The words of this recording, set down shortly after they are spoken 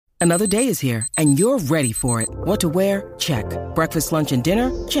Another day is here, and you're ready for it. What to wear? Check. Breakfast, lunch, and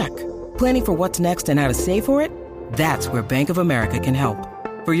dinner? Check. Planning for what's next and how to save for it? That's where Bank of America can help.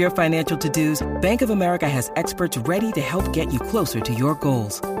 For your financial to-dos, Bank of America has experts ready to help get you closer to your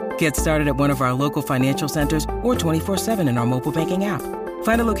goals. Get started at one of our local financial centers or 24/7 in our mobile banking app.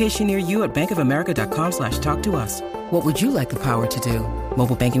 Find a location near you at bankofamerica.com/talktous. What would you like the power to do?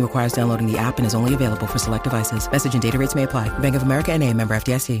 Mobile banking requires downloading the app and is only available for select devices. Message and data rates may apply. Bank of America N.A., member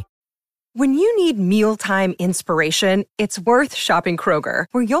FDIC. When you need mealtime inspiration, it's worth shopping Kroger,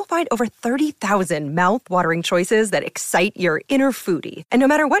 where you'll find over 30,000 mouth-watering choices that excite your inner foodie. And no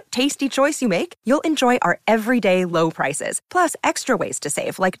matter what tasty choice you make, you'll enjoy our everyday low prices, plus extra ways to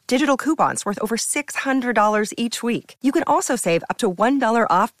save, like digital coupons worth over $600 each week. You can also save up to $1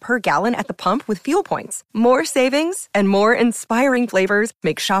 off per gallon at the pump with fuel points. More savings and more inspiring flavors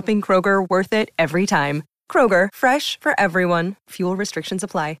make shopping Kroger worth it every time. Kroger, fresh for everyone. Fuel restrictions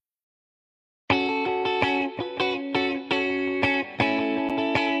apply.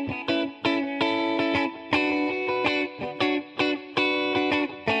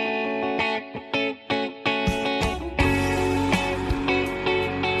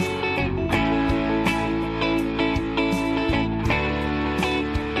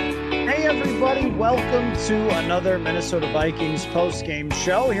 Welcome to another Minnesota Vikings post-game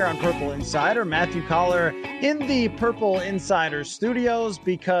show here on Purple Insider. Matthew Collar in the Purple Insider studios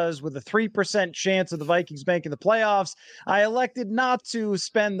because with a 3% chance of the Vikings making the playoffs, I elected not to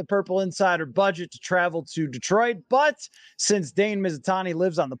spend the Purple Insider budget to travel to Detroit. But since Dane Mizutani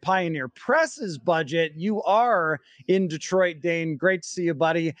lives on the Pioneer Press's budget, you are in Detroit, Dane. Great to see you,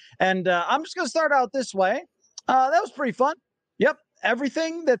 buddy. And I'm just going to start out this way. That was pretty fun. Yep.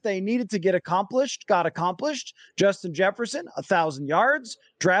 Everything that they needed to get accomplished got accomplished. Justin Jefferson, 1,000 yards,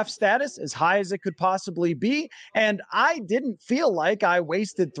 draft status as high as it could possibly be. And I didn't feel like I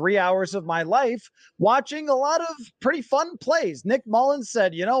wasted 3 hours of my life watching a lot of pretty fun plays. Nick Mullins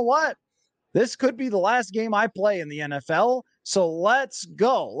said, you know what? This could be the last game I play in the NFL. So let's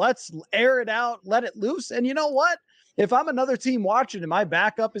go. Let's air it out, let it loose. And you know what? If I'm another team watching and my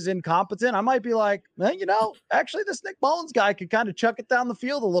backup is incompetent, I might be like, well, actually, this Nick Mullins guy could kind of chuck it down the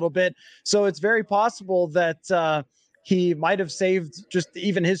field a little bit. So it's very possible that he might have saved just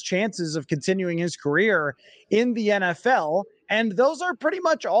even his chances of continuing his career in the NFL. And those are pretty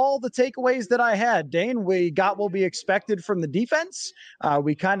much all the takeaways that I had. Dane, we got what we expected from the defense.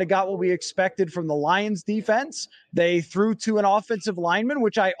 We kind of got what we expected from the Lions defense. They threw to an offensive lineman,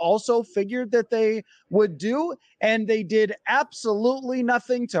 which I also figured that they would do. And they did absolutely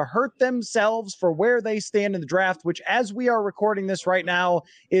nothing to hurt themselves for where they stand in the draft, which as we are recording this right now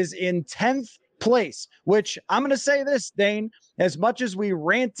is in 10th place, which I'm going to say this, Dane, as much as we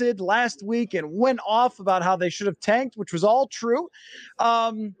ranted last week and went off about how they should have tanked, which was all true.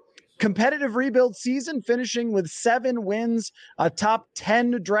 Competitive rebuild season, finishing with 7 wins, a top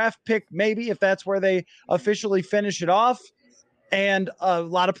 10 draft pick, maybe if that's where they officially finish it off. And a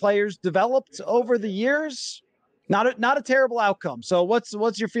lot of players developed over the years. Not a terrible outcome. So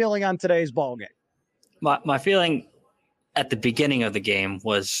what's your feeling on today's ball game? My feeling at the beginning of the game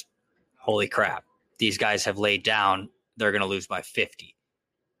was, holy crap, these guys have laid down. They're going to lose by 50.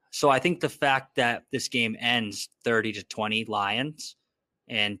 So I think the fact that this game ends 30-20 Lions,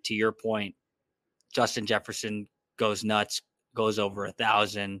 and to your point, Justin Jefferson goes nuts, goes over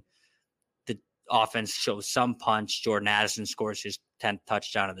 1,000. The offense shows some punch. Jordan Addison scores his 10th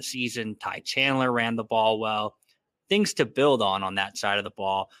touchdown of the season. Ty Chandler ran the ball well. Things to build on that side of the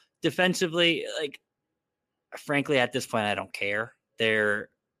ball. Defensively, frankly, at this point, I don't care.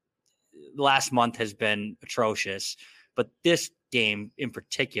 Last month has been atrocious, but this game in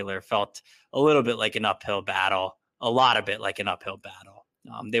particular felt a little bit like an uphill battle, a lot of it like an uphill battle.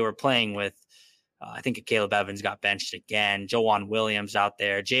 They were playing with, I think Caleb Evans got benched again, Joanne Williams out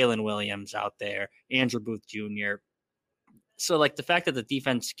there, Jalen Williams out there, Andrew Booth Jr. So the fact that the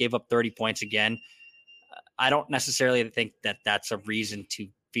defense gave up 30 points again, I don't necessarily think that that's a reason to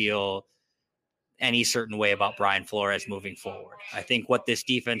feel any certain way about Brian Flores moving forward. I think what this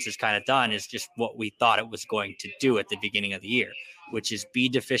defense has kind of done is just what we thought it was going to do at the beginning of the year, which is be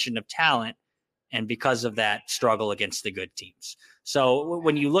deficient of talent, and because of that, struggle against the good teams. So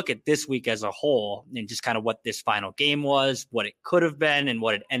when you look at this week as a whole and just kind of what this final game was, what it could have been and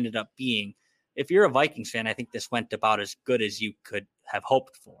what it ended up being, if you're a Vikings fan, I think this went about as good as you could have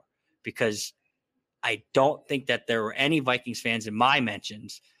hoped for, because I don't think that there were any Vikings fans in my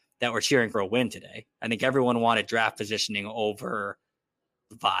mentions that were cheering for a win today. I think everyone wanted draft positioning over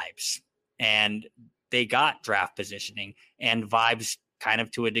vibes, and they got draft positioning and vibes kind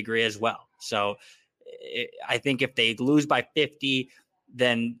of to a degree as well. So I think if they lose by 50,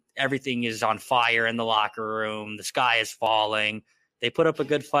 then everything is on fire in the locker room. The sky is falling. They put up a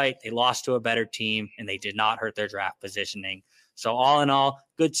good fight. They lost to a better team, and they did not hurt their draft positioning. So all in all,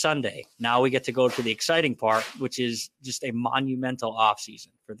 good Sunday. Now we get to go to the exciting part, which is just a monumental offseason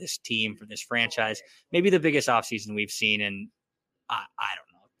for this team, for this franchise. Maybe the biggest offseason we've seen in, I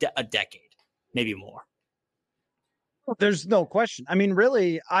don't know, a decade, maybe more. There's no question. I mean,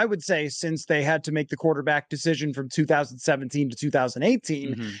 really, I would say since they had to make the quarterback decision from 2017 to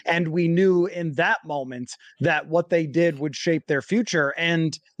 2018, and we knew in that moment that what they did would shape their future.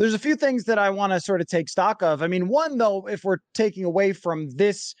 And there's a few things that I want to sort of take stock of. I mean, one, though, if we're taking away from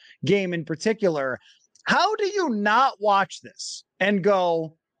this game in particular, how do you not watch this and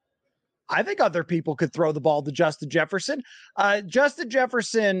go, I think other people could throw the ball to Justin Jefferson. Justin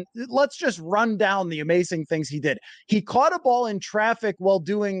Jefferson, let's just run down the amazing things he did. He caught a ball in traffic while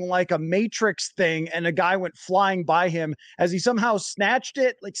doing like a Matrix thing, and a guy went flying by him as he somehow snatched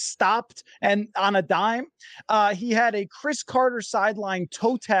it, like stopped and on a dime. He had a Chris Carter sideline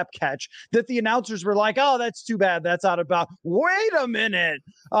toe tap catch that the announcers were like, oh, that's too bad. That's out of bounds. Wait a minute.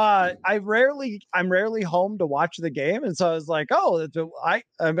 I'm rarely home to watch the game. And so I was like, oh,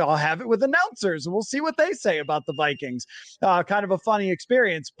 I'll have it with announcers and we'll see what they say about the Vikings. Kind of a funny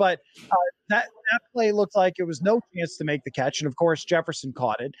experience, but that play looked like it was no chance to make the catch. And of course, Jefferson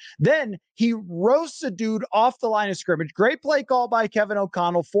caught it. Then he roasts a dude off the line of scrimmage. Great play call by Kevin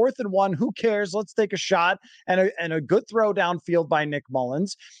O'Connell. 4th and 1. Who cares? Let's take a shot. And a good throw downfield by Nick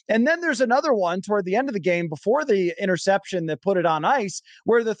Mullins. And then there's another one toward the end of the game before the interception that put it on ice,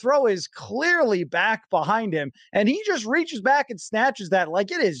 where the throw is clearly back behind him. And he just reaches back and snatches that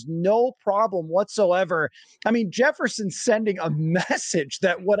like it is no problem whatsoever. I mean, Jefferson sending a message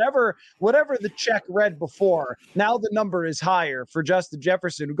that whatever the check read before, now the number is higher for Justin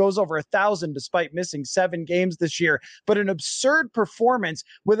Jefferson, who goes over 1,000 despite missing 7 games this year. But an absurd performance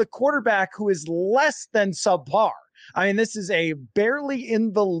with a quarterback who is less than subpar. I mean, this is a barely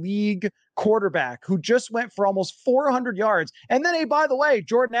in the league quarterback who just went for almost 400 yards. And then, hey, by the way,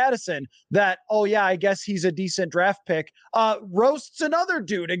 Jordan Addison, that, oh yeah, I guess he's a decent draft pick, roasts another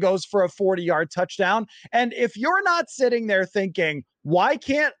dude and goes for a 40-yard touchdown. And if you're not sitting there thinking, why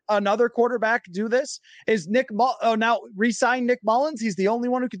can't another quarterback do this? Is now re-sign Nick Mullins? He's the only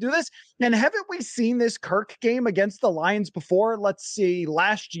one who could do this. And haven't we seen this Kirk game against the Lions before? Let's see,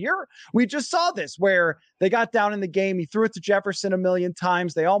 last year? We just saw this where they got down in the game. He threw it to Jefferson a million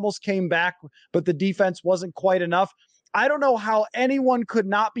times. They almost came back, but the defense wasn't quite enough. I don't know how anyone could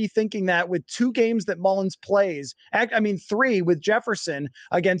not be thinking that with 2 games that Mullins plays. 3 with Jefferson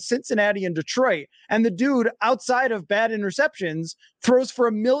against Cincinnati and Detroit. And the dude, outside of bad interceptions, throws for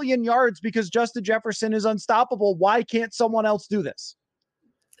 1 million yards because Justin Jefferson is unstoppable. Why can't someone else do this?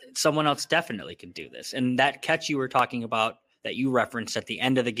 Someone else definitely can do this. And that catch you were talking about that you referenced at the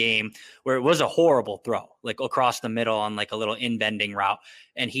end of the game, where it was a horrible throw, like across the middle on like a little in-bending route.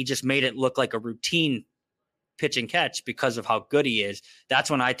 And he just made it look like a routine pitch and catch because of how good he is.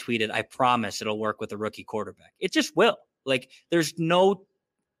 That's when I tweeted, I promise it'll work with a rookie quarterback. It just will. Like, there's no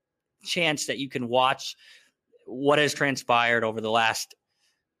chance that you can watch what has transpired over the last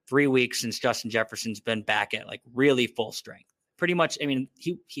 3 weeks since Justin Jefferson's been back at like really full strength. Pretty much, I mean,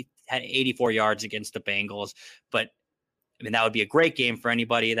 he had 84 yards against the Bengals, but I mean, that would be a great game for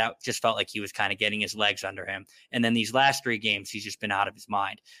anybody. That just felt like he was kind of getting his legs under him. And then these last 3 games, he's just been out of his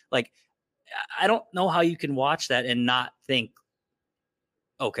mind. Like, I don't know how you can watch that and not think,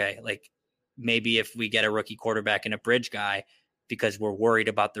 okay, like maybe if we get a rookie quarterback and a bridge guy, because we're worried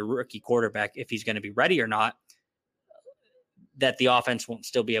about the rookie quarterback, if he's going to be ready or not, that the offense won't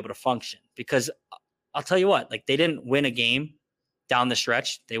still be able to function. Because I'll tell you what, like they didn't win a game down the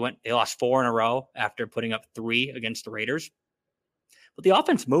stretch. They lost 4 in a row after putting up 3 against the Raiders. But the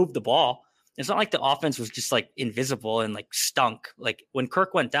offense moved the ball. It's not like the offense was just like invisible and like stunk. Like when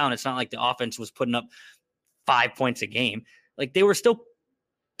Kirk went down, it's not like the offense was putting up 5 points a game. Like they were still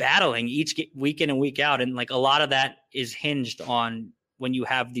battling each week in and week out. And like a lot of that is hinged on when you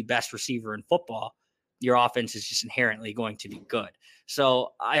have the best receiver in football, your offense is just inherently going to be good.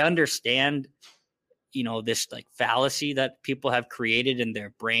 So I understand, this like fallacy that people have created in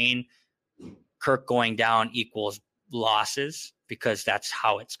their brain. Kirk going down equals losses, because that's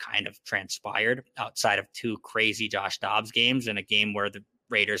how it's kind of transpired outside of 2 crazy Josh Dobbs games and a game where the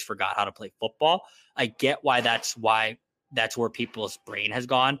Raiders forgot how to play football. I get why that's where people's brain has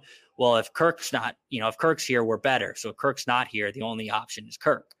gone. Well, if Kirk's not, if Kirk's here, we're better. So if Kirk's not here, the only option is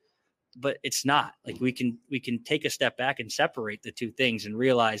Kirk. But it's not. Like we can take a step back and separate the 2 things and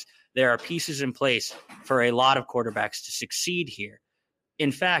realize there are pieces in place for a lot of quarterbacks to succeed here.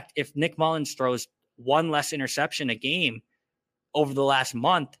 In fact, if Nick Mullins throws 1 less interception a game, over the last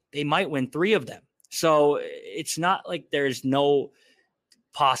month, they might win 3 of them. So it's not like there's no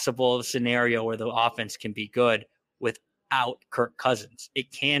possible scenario where the offense can be good without Kirk Cousins.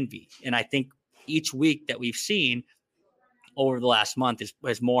 It can be. And I think each week that we've seen over the last month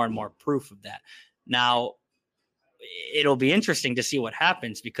is more and more proof of that. Now, it'll be interesting to see what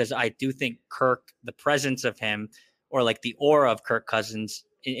happens, because I do think Kirk, the presence of him, or like the aura of Kirk Cousins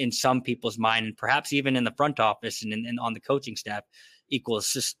in some people's mind, and perhaps even in the front office and on the coaching staff,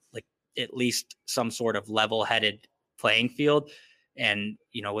 equals just like at least some sort of level-headed playing field. And,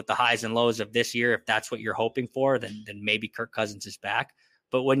 with the highs and lows of this year, if that's what you're hoping for, then maybe Kirk Cousins is back.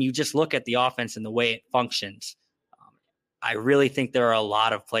 But when you just look at the offense and the way it functions, I really think there are a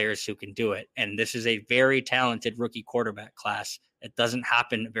lot of players who can do it. And this is a very talented rookie quarterback class. It doesn't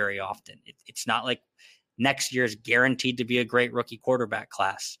happen very often. It's not like next year's guaranteed to be a great rookie quarterback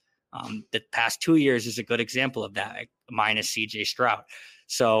class. The past 2 years is a good example of that, minus CJ Stroud.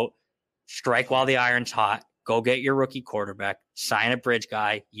 So strike while the iron's hot. Go get your rookie quarterback, sign a bridge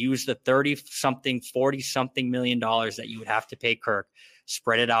guy, use the 30-something, 40-something million dollars that you would have to pay Kirk,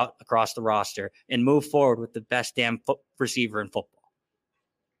 spread it out across the roster, and move forward with the best damn receiver in football.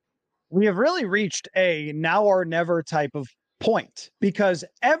 We have really reached a now or never type of point, because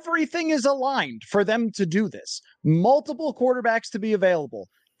everything is aligned for them to do this. Multiple quarterbacks to be available.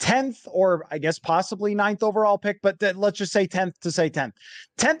 10th, or I guess possibly 9th overall pick, but let's just say 10th to say 10th.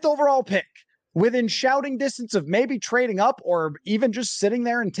 10th overall pick, within shouting distance of maybe trading up or even just sitting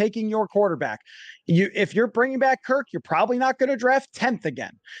there and taking your quarterback. If you're bringing back Kirk, you're probably not going to draft 10th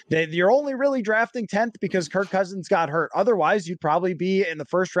again. You're only really drafting 10th because Kirk Cousins got hurt. Otherwise, you'd probably be in the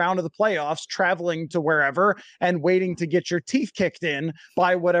first round of the playoffs, traveling to wherever and waiting to get your teeth kicked in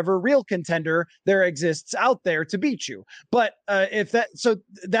by whatever real contender there exists out there to beat you. But that's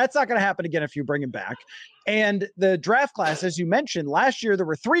not going to happen again if you bring him back. And the draft class, as you mentioned, last year there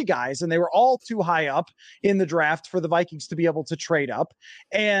were 3 guys, and they were all too high up in the draft for the Vikings to be able to trade up,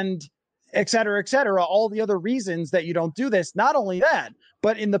 and et cetera, all the other reasons that you don't do this. Not only that,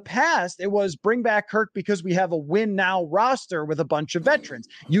 but in the past, it was bring back Kirk because we have a win now roster with a bunch of veterans.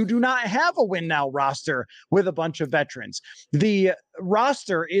 You do not have a win now roster with a bunch of veterans. The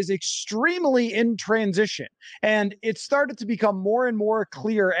roster is extremely in transition, and it started to become more and more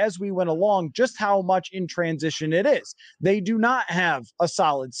clear as we went along just how much in transition it is. They do not have a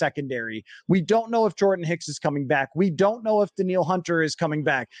solid secondary. We don't know if Jordan Hicks is coming back. We don't know if Danielle Hunter is coming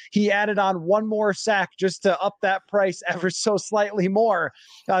back. He added on 1 more sack just to up that price ever so slightly more.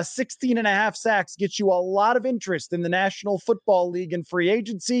 16 and a half sacks gets you a lot of interest in the National Football League and free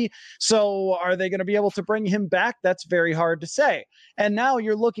agency. So are they going to be able to bring him back? That's very hard to say. And now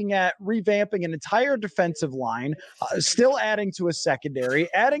you're looking at revamping an entire defensive line, still adding to a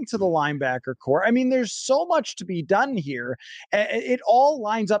secondary, adding to the linebacker core. I mean, there's so much to be done here. It all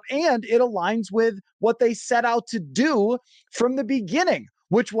lines up, and it aligns with what they set out to do from the beginning,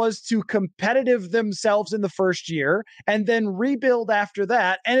 which was to competitive themselves in the first year and then rebuild after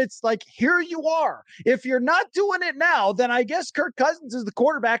that. And it's like, here you are. If you're not doing it now, then I guess Kirk Cousins is the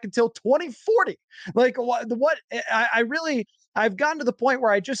quarterback until 2040. Like I've gotten to the point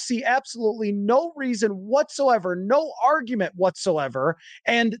where I just see absolutely no reason whatsoever, no argument whatsoever.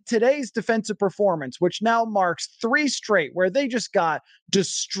 And today's defensive performance, which now marks 3 straight where they just got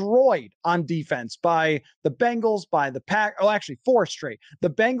destroyed on defense by the Bengals, by the Pack. Oh, actually 4 straight. The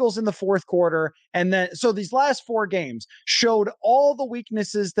Bengals in the fourth quarter. And then, so these last 4 games showed all the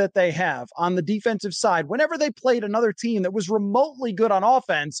weaknesses that they have on the defensive side. Whenever they played another team that was remotely good on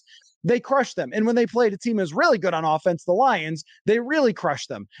offense, they crushed them. And when they played a team that was really good on offense, the Lions, they really crushed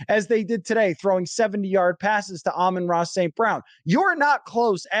them, as they did today, throwing 70-yard passes to Amon-Ra St. Brown. You're not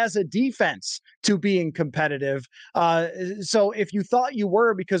close as a defense to being competitive. So if you thought you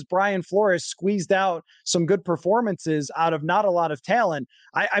were because Brian Flores squeezed out some good performances out of not a lot of talent,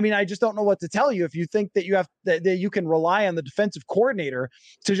 I mean, I just don't know what to tell you if you think that that you can rely on the defensive coordinator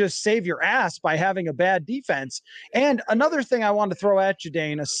to just save your ass by having a bad defense. And another thing I wanted to throw at you,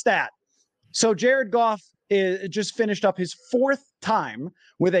 Dane, a stat. So Jared Goff just finished up his 4th time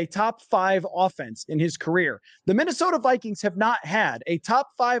with a top 5 offense in his career. The Minnesota Vikings have not had a top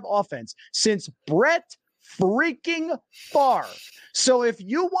 5 offense since Brett freaking Favre. So if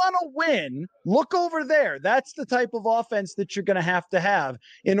you want to win, look over there. That's the type of offense that you're going to have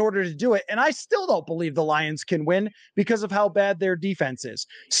in order to do it. And I still don't believe the Lions can win because of how bad their defense is.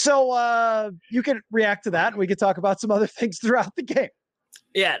 So you can react to that, and we can talk about some other things throughout the game.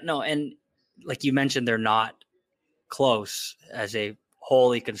 Yeah, no, and like you mentioned, they're not close as a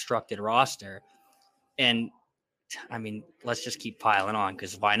wholly constructed roster. And I mean, let's just keep piling on,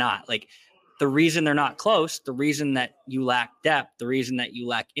 because why not? Like, the reason they're not close, the reason that you lack depth, the reason that you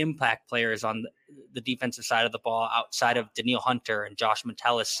lack impact players on the defensive side of the ball outside of Daniil Hunter and Josh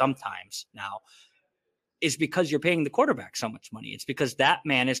Metellus sometimes now, is because you're paying the quarterback so much money. It's because that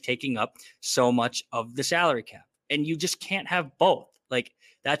man is taking up so much of the salary cap, and you just can't have both. Like,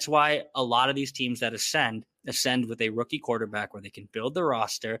 that's why a lot of these teams that ascend with a rookie quarterback where they can build the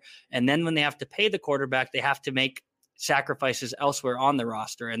roster. And then when they have to pay the quarterback, they have to make sacrifices elsewhere on the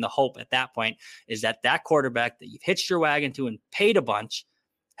roster. And the hope at that point is that that quarterback that you've hitched your wagon to and paid a bunch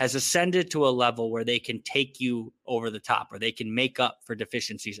has ascended to a level where they can take you over the top, or they can make up for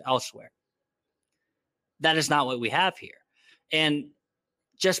deficiencies elsewhere. That is not what we have here. And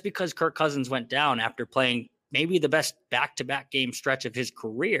just because Kirk Cousins went down after playing maybe the best back-to-back game stretch of his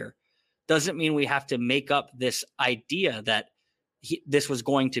career doesn't mean we have to make up this idea that this was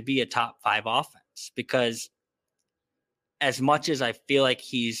going to be a top 5 offense, because as much as I feel like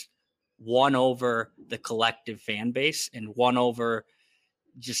he's won over the collective fan base and won over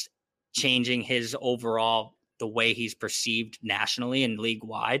just changing his overall, the way he's perceived nationally and league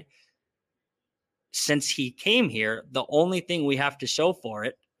wide, since he came here, the only thing we have to show for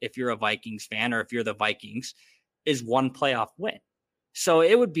it, if you're a Vikings fan or if you're the Vikings, is one playoff win. So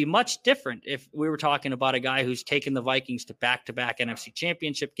it would be much different if we were talking about a guy who's taken the Vikings to back-to-back NFC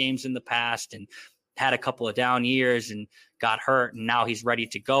championship games in the past and had a couple of down years and got hurt, and now he's ready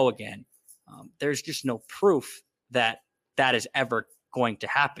to go again. There's just no proof that that is ever going to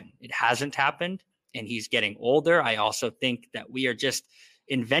happen. It hasn't happened, and he's getting older. I also think that we are just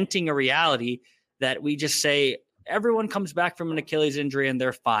inventing a reality that we just say everyone comes back from an Achilles injury and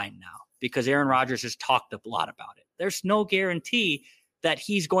they're fine now because Aaron Rodgers has talked a lot about it. There's no guarantee that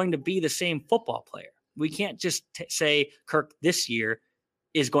he's going to be the same football player. We can't just say Kirk this year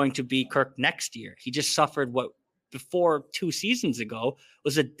is going to be Kirk next year. He just suffered what before 2 seasons ago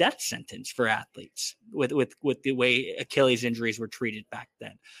was a death sentence for athletes with the way Achilles injuries were treated back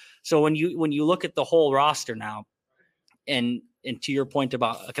then. So when you look at the whole roster now, and to your point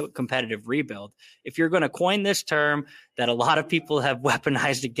about a competitive rebuild, if you're going to coin this term that a lot of people have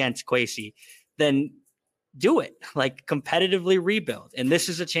weaponized against Kwesi, then do it, like competitively rebuild. And this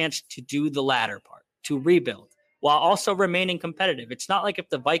is a chance to do the latter part, to rebuild while also remaining competitive. It's not like if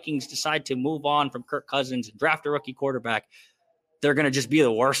the Vikings decide to move on from Kirk Cousins and draft a rookie quarterback, they're going to just be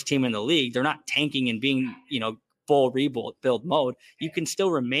the worst team in the league. They're not tanking and being, full rebuild mode. You can still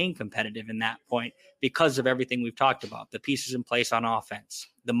remain competitive in that point because of everything we've talked about, the pieces in place on offense,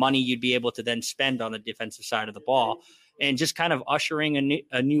 the money you'd be able to then spend on the defensive side of the ball, and just kind of ushering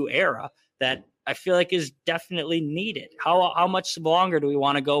a new era that I feel like is definitely needed. How much longer do we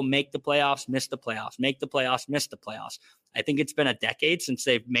want to go make the playoffs, miss the playoffs, make the playoffs, miss the playoffs? I think it's been a decade since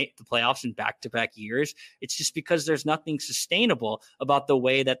they've made the playoffs in back-to-back years. It's just because there's nothing sustainable about the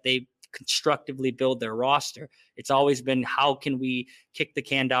way that they constructively build their roster. It's always been, how can we kick the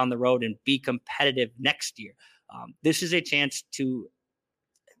can down the road and be competitive next year? This is a chance to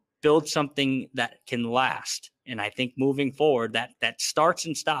build something that can last. And I think moving forward, that starts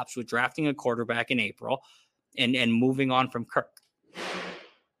and stops with drafting a quarterback in April and moving on from Kirk.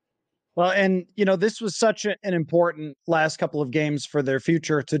 Well, and, this was such an important last couple of games for their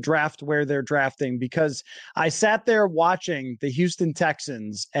future to draft where they're drafting, because I sat there watching the Houston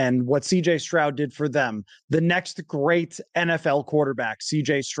Texans and what CJ Stroud did for them, the next great NFL quarterback,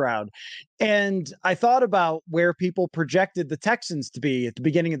 CJ Stroud. And I thought about where people projected the Texans to be at the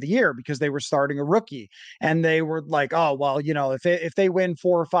beginning of the year because they were starting a rookie. And they were like, oh, well, if they win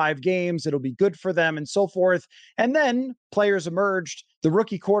 4 or 5 games, it'll be good for them and so forth. And then players emerged. The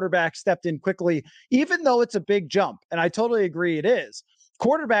rookie quarterback stepped in quickly, even though it's a big jump. And I totally agree it is.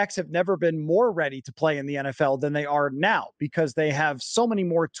 Quarterbacks have never been more ready to play in the NFL than they are now because they have so many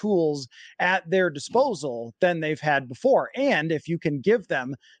more tools at their disposal than they've had before. And if you can give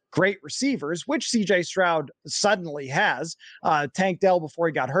them great receivers, which CJ Stroud suddenly has. Tank Dell before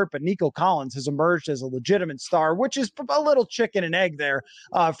he got hurt, but Nico Collins has emerged as a legitimate star, which is a little chicken and egg there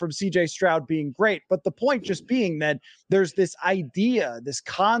from CJ Stroud being great. But the point just being that there's this idea, this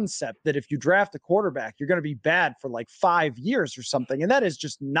concept that if you draft a quarterback, you're going to be bad for like 5 years or something. And that is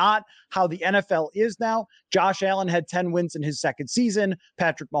just not how the NFL is now. Josh Allen had 10 wins in his second season.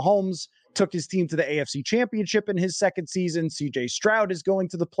 Patrick Mahomes took his team to the AFC Championship in his second season. CJ Stroud is going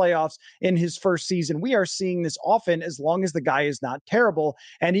to the playoffs in his first season. We are seeing this often as long as the guy is not terrible.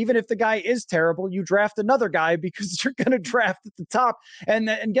 And even if the guy is terrible, you draft another guy because you're going to draft at the top. And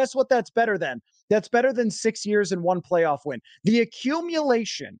guess what that's better than? That's better than 6 years and 1 playoff win. The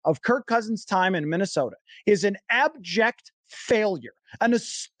accumulation of Kirk Cousins' time in Minnesota is an abject failure An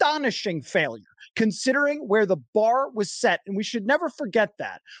astonishing failure, considering where the bar was set. And we should never forget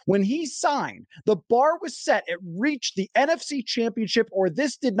that. When he signed, the bar was set. It reached the NFC Championship, or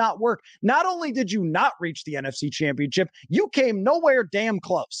this did not work. Not only did you not reach the NFC Championship, you came nowhere damn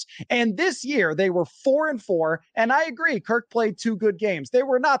close. And this year, they were 4-4. And I agree, Kirk played 2 good games. They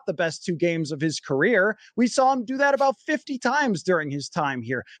were not the best 2 games of his career. We saw him do that about 50 times during his time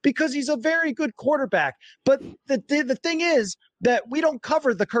here because he's a very good quarterback. But the thing is, that we don't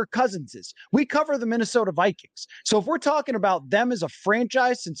cover the Kirk Cousinses. We cover the Minnesota Vikings. So if we're talking about them as a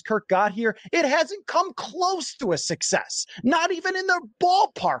franchise since Kirk got here, it hasn't come close to a success, not even in the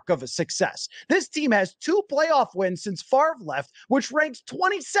ballpark of a success. This team has 2 playoff wins since Favre left, which ranks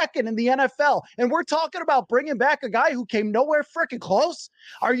 22nd in the NFL. And we're talking about bringing back a guy who came nowhere freaking close.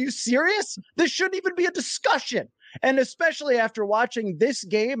 Are you serious? This shouldn't even be a discussion. And especially after watching this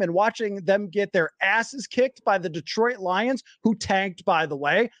game and watching them get their asses kicked by the Detroit Lions, who tanked, by the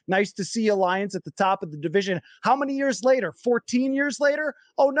way. Nice to see a Lions at the top of the division. How many years later? 14 years later?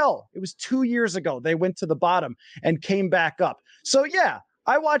 Oh, no, it was 2 years ago. They went to the bottom and came back up. So, yeah,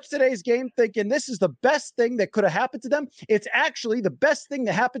 I watched today's game thinking this is the best thing that could have happened to them. It's actually the best thing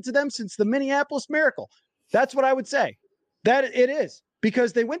that happened to them since the Minneapolis Miracle. That's what I would say. That it is.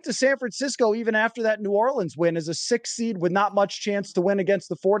 Because they went to San Francisco even after that New Orleans win as a 6 seed with not much chance to win against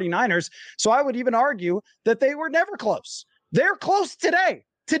the 49ers. So I would even argue that they were never close. They're close today.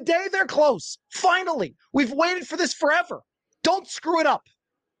 Today they're close. Finally. We've waited for this forever. Don't screw it up.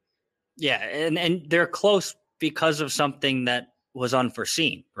 Yeah, and they're close because of something that was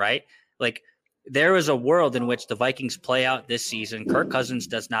unforeseen, right? Like, there is a world in which the Vikings play out this season. Kirk Cousins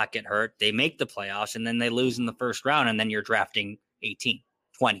does not get hurt. They make the playoffs, and then they lose in the first round, and then you're drafting 18,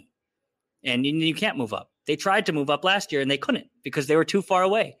 20. And you can't move up. They tried to move up last year and they couldn't because they were too far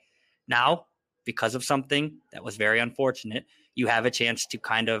away. Now, because of something that was very unfortunate, you have a chance to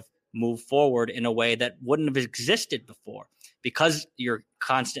kind of move forward in a way that wouldn't have existed before because you're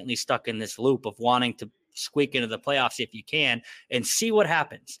constantly stuck in this loop of wanting to squeak into the playoffs if you can and see what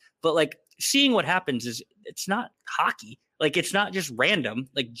happens. But like seeing what happens it's not hockey. Like, it's not just random.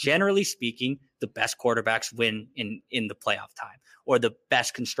 Like, generally speaking, the best quarterbacks win in the playoff time, or the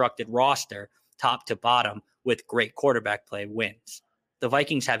best constructed roster, top to bottom, with great quarterback play wins. The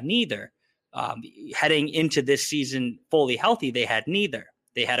Vikings have neither. Heading into this season fully healthy, they had neither.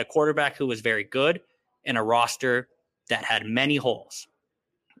 They had a quarterback who was very good and a roster that had many holes.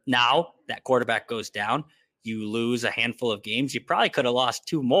 Now that quarterback goes down. You lose a handful of games. You probably could have lost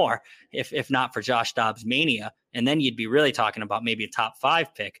 2 more if not for Josh Dobbs mania. And then you'd be really talking about maybe a top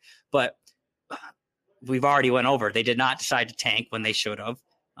 5 pick. But we've already went over. They did not decide to tank when they should have.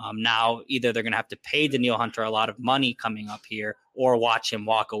 Now either they're going to have to pay Danielle Hunter a lot of money coming up here or watch him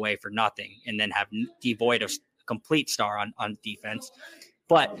walk away for nothing and then have devoid of complete star on defense.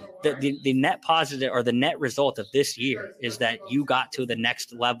 But the net positive or the net result of this year is that you got to the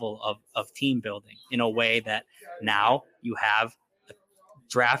next level of team building in a way that now you have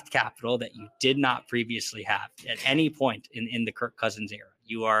draft capital that you did not previously have at any point in the Kirk Cousins era.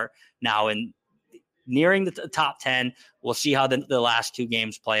 You are now nearing the top 10. We'll see how the last 2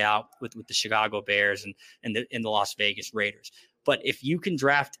 games play out with the Chicago Bears and the Las Vegas Raiders. But if you can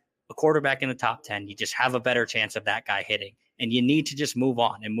draft a quarterback in the top 10, you just have a better chance of that guy hitting. And you need to just move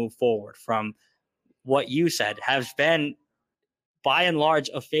on and move forward from what you said has been, by and large,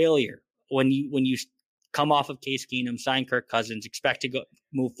 a failure. When you come off of Case Keenum, sign Kirk Cousins, expect to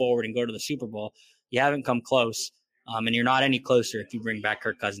move forward and go to the Super Bowl, you haven't come close, and you're not any closer if you bring back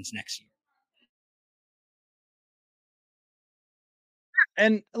Kirk Cousins next year.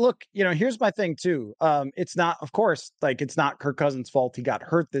 And look, here's my thing too. It's not, of course, like it's not Kirk Cousins' fault he got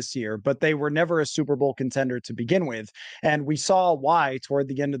hurt this year, but they were never a Super Bowl contender to begin with. And we saw why toward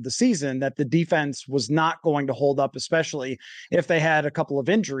the end of the season that the defense was not going to hold up, especially if they had a couple of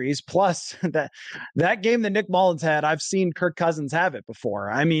injuries. Plus that game that Nick Mullins had, I've seen Kirk Cousins have it before.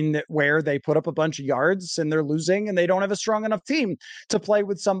 I mean, where they put up a bunch of yards and they're losing and they don't have a strong enough team to play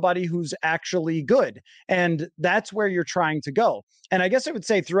with somebody who's actually good. And that's where you're trying to go. And I guess I would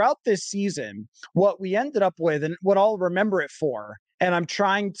say throughout this season, what we ended up with and what I'll remember it for, and I'm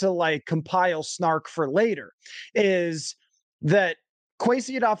trying to compile snark for later, is that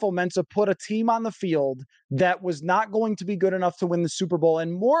Kwesi Adolfo-Mensah put a team on the field that was not going to be good enough to win the Super Bowl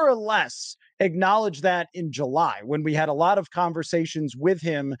and more or less acknowledged that in July when we had a lot of conversations with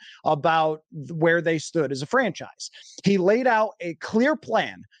him about where they stood as a franchise. He laid out a clear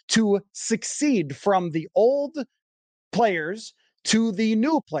plan to succeed from the old players to the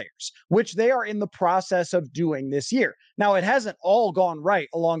new players, which they are in the process of doing this year. Now, it hasn't all gone right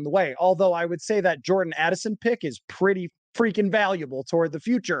along the way, although I would say that Jordan Addison pick is pretty freaking valuable toward the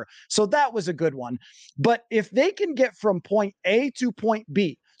future. So that was a good one. But if they can get from point A to point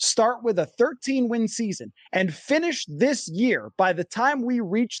B, start with a 13-win season and finish this year by the time we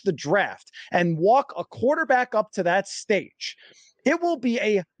reach the draft and walk a quarterback up to that stage, it will be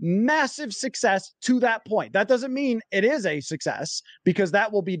a massive success to that point. That doesn't mean it is a success because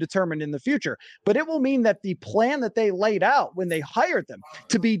that will be determined in the future, but it will mean that the plan that they laid out when they hired them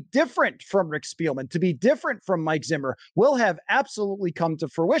to be different from Rick Spielman, to be different from Mike Zimmer, will have absolutely come to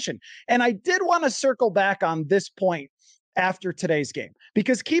fruition. And I did want to circle back on this point after today's game,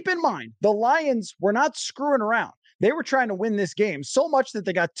 because keep in mind, the Lions were not screwing around. They were trying to win this game so much that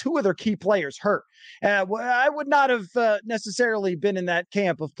they got two of their key players hurt. I would not have necessarily been in that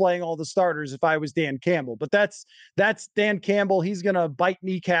camp of playing all the starters if I was Dan Campbell, but that's Dan Campbell. He's going to bite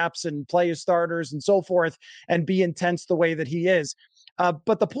kneecaps and play his starters and so forth and be intense the way that he is.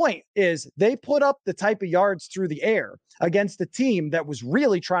 But the point is they put up the type of yards through the air against a team that was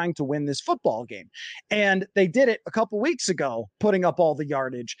really trying to win this football game. And they did it a couple weeks ago, putting up all the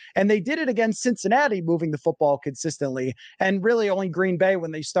yardage. And they did it against Cincinnati, moving the football consistently. And really only Green Bay,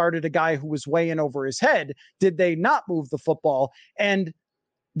 when they started a guy who was way in over his head, did they not move the football. And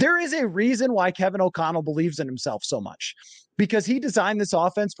there is a reason why Kevin O'Connell believes in himself so much, because he designed this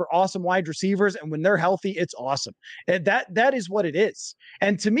offense for awesome wide receivers. And when they're healthy, it's awesome. And that is what it is.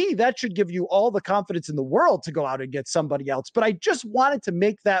 And to me, that should give you all the confidence in the world to go out and get somebody else. But I just wanted to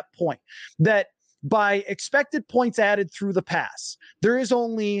make that point that by expected points added through the pass, there is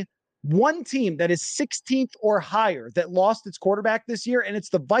only one team that is 16th or higher that lost its quarterback this year, and it's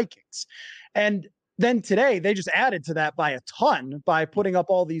the Vikings. And then today, they just added to that by a ton by putting up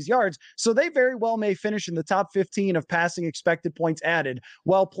all these yards. So they very well may finish in the top 15 of passing expected points added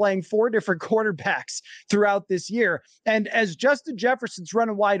while playing four different quarterbacks throughout this year. And as Justin Jefferson's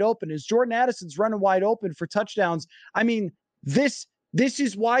running wide open, as Jordan Addison's running wide open for touchdowns, I mean, this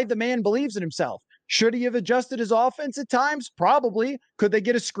is why the man believes in himself. Should he have adjusted his offense at times? Probably. Could they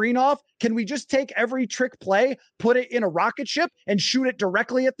get a screen off? Can we just take every trick play, put it in a rocket ship, and shoot it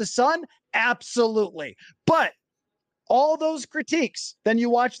directly at the sun? Absolutely. But all those critiques, then you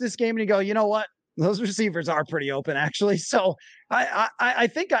watch this game and you go, you know what? Those receivers are pretty open, actually. So I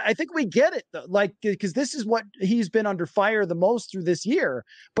think we get it, though. Like, because this is what he's been under fire the most through this year.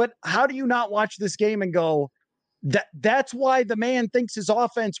 But how do you not watch this game and go, that's why the man thinks his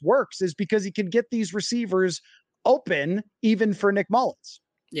offense works, is because he can get these receivers open, even for Nick Mullins.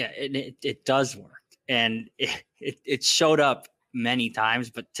 Yeah, it does work. And it showed up many times,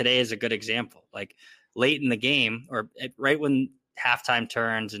 but today is a good example. Like late in the game, or right when halftime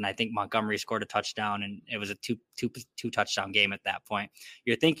turns, and I think Montgomery scored a touchdown, and it was a two touchdown game at that point.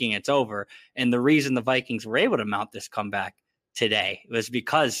 You're thinking it's over. And the reason the Vikings were able to mount this comeback today was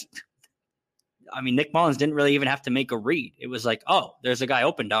because, I mean, Nick Mullins didn't really even have to make a read. It was like, oh, there's a guy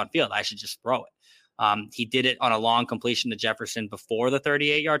open downfield. I should just throw it. He did it on a long completion to Jefferson before the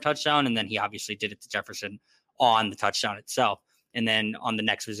 38-yard touchdown, and then he obviously did it to Jefferson on the touchdown itself. And then on the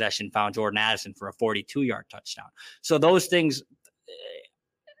next possession, found Jordan Addison for a 42-yard touchdown. So those things,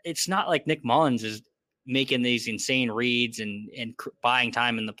 it's not like Nick Mullins is making these insane reads and buying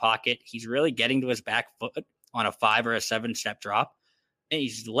time in the pocket. He's really getting to his back foot on a 5 or a 7-step drop, and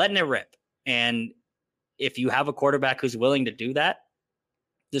he's letting it rip. And if you have a quarterback who's willing to do that,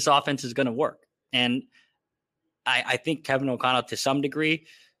 this offense is going to work. And I think Kevin O'Connell, to some degree,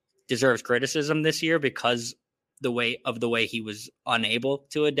 deserves criticism this year because the way he was unable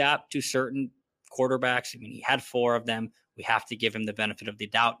to adapt to certain quarterbacks. I mean, he had 4 of them. We have to give him the benefit of the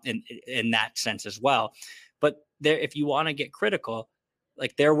doubt in that sense as well. But there, if you want to get critical,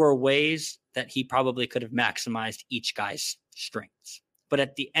 like there were ways that he probably could have maximized each guy's strengths. But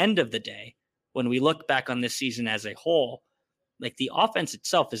at the end of the day, when we look back on this season as a whole, like the offense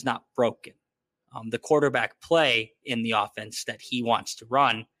itself is not broken. The quarterback play in the offense that he wants to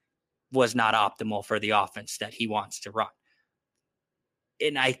run was not optimal for the offense that he wants to run.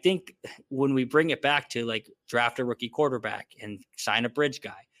 And I think when we bring it back to like draft a rookie quarterback and sign a bridge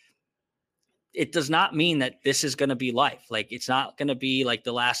guy, it does not mean that this is going to be life. Like it's not going to be like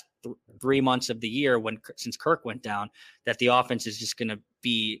the last 3 months of the year since Kirk went down, that the offense is just going to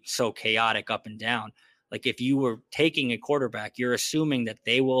be so chaotic up and down. Like if you were taking a quarterback, you're assuming that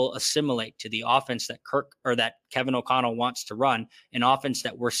they will assimilate to the offense that Kirk or that Kevin O'Connell wants to run, an offense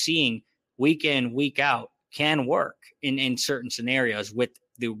that we're seeing week in, week out can work in certain scenarios with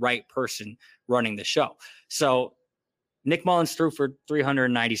the right person running the show. So Nick Mullins threw for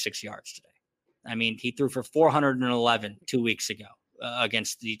 396 yards today. I mean, he threw for 411 2 weeks ago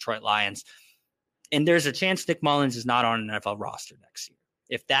against the Detroit Lions. And there's a chance Nick Mullins is not on an NFL roster next year.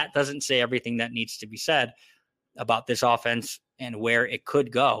 If that doesn't say everything that needs to be said, about this offense and where it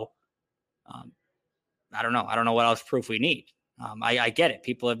could go. I don't know. I don't know what else proof we need. I get it.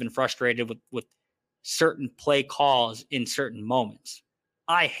 People have been frustrated with certain play calls in certain moments.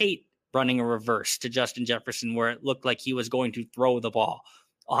 I hate running a reverse to Justin Jefferson where it looked like he was going to throw the ball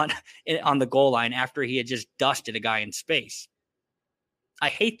on the goal line after he had just dusted a guy in space. I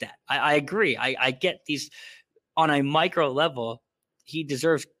hate that. I agree. I get these on a micro level. He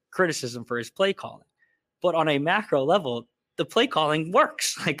deserves criticism for his play calling, but on a macro level, the play calling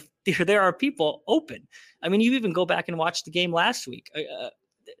works. Like there are people open. I mean, you even go back and watch the game last week.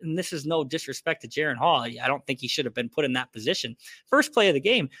 And this is no disrespect to Jaren Hall. I don't think he should have been put in that position. First play of the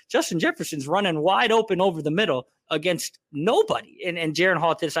game, Justin Jefferson's running wide open over the middle against nobody. And Jaren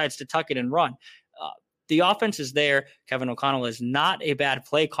Hall decides to tuck it and run. The offense is there. Kevin O'Connell is not a bad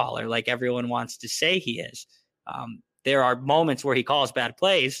play caller like everyone wants to say he is. There are moments where he calls bad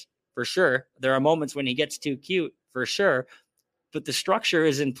plays, for sure. There are moments when he gets too cute, for sure. But the structure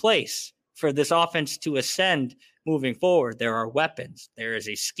is in place for this offense to ascend moving forward. There are weapons. There is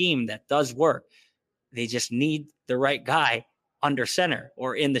a scheme that does work. They just need the right guy under center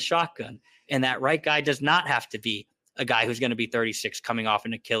or in the shotgun. And that right guy does not have to be a guy who's going to be 36 coming off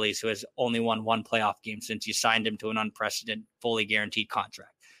an Achilles who has only won one playoff game since you signed him to an unprecedented, fully guaranteed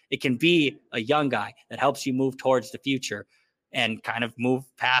contract. It can be a young guy that helps you move towards the future and kind of move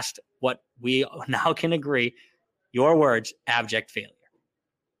past what we now can agree, your words, abject failure.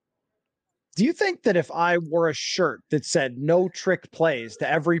 Do you think that if I wore a shirt that said no trick plays to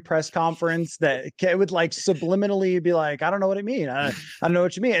every press conference, that it would like subliminally be like, I don't know what I mean. I don't know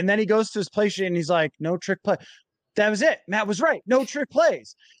what you mean. And then he goes to his play sheet and he's like, no trick play. That was it. Matt was right. No trick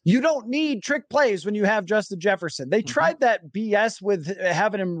plays. You don't need trick plays when you have Justin Jefferson. They tried that BS with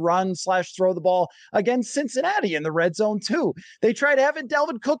having him run/throw the ball against Cincinnati in the red zone too. They tried having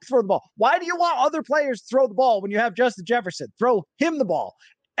Dalvin Cook throw the ball. Why do you want other players to throw the ball when you have Justin Jefferson? Throw him the ball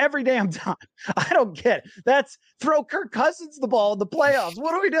every damn time. I don't get it. That's throw Kirk Cousins the ball in the playoffs.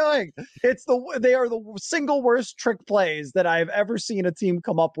 What are we doing? They are the single worst trick plays that I've ever seen a team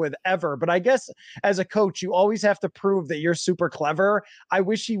come up with ever. But I guess as a coach, you always have to prove that you're super clever. I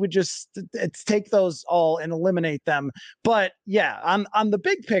wish he would just take those all and eliminate them. But yeah, on the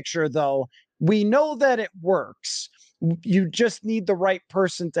big picture though, we know that it works. You just need the right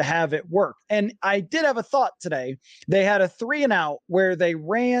person to have it work. And I did have a thought today. They had a 3-and-out where they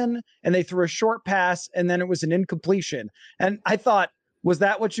ran and they threw a short pass and then it was an incompletion. And I thought, was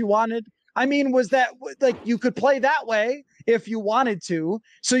that what you wanted? I mean, was that like you could play that way if you wanted to?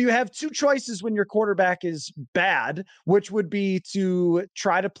 So you have two choices when your quarterback is bad, which would be to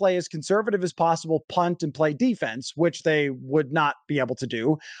try to play as conservative as possible, punt and play defense, which they would not be able to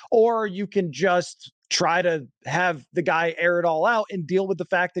do. Or you can just try to have the guy air it all out and deal with the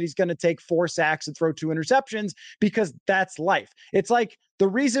fact that he's going to take 4 sacks and throw 2 interceptions because that's life. It's like the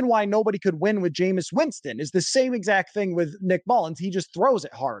reason why nobody could win with Jameis Winston is the same exact thing with Nick Mullins. He just throws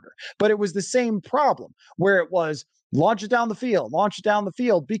it harder. But it was the same problem where it was launch it down the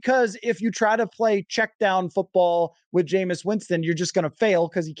field, because if you try to play check down football with Jameis Winston, you're just going to fail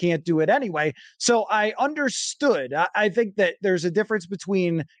because he can't do it anyway. So I understood. I think that there's a difference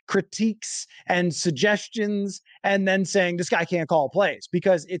between critiques and suggestions and then saying this guy can't call plays,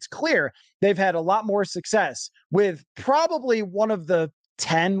 because it's clear they've had a lot more success with probably one of the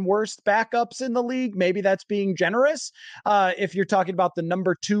 10 worst backups in the league. Maybe that's being generous. If you're talking about the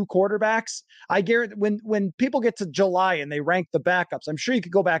number 2 quarterbacks, I guarantee when people get to July and they rank the backups, I'm sure you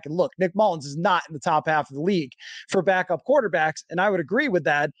could go back and look. Nick Mullins is not in the top half of the league for backup quarterbacks. And I would agree with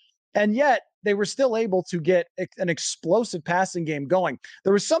that. And yet they were still able to get an explosive passing game going.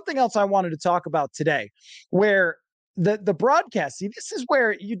 There was something else I wanted to talk about today where the broadcast, see, this is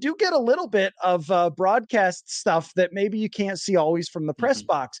where you do get a little bit of broadcast stuff that maybe you can't see always from the press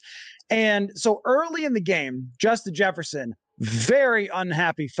box. And so early in the game, Justin Jefferson, very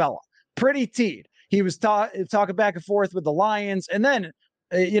unhappy fella, pretty teed. He was talking back and forth with the Lions. And then,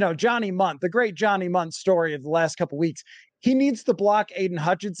 Johnny Munt, the great Johnny Munt story of the last couple of weeks. He needs to block Aiden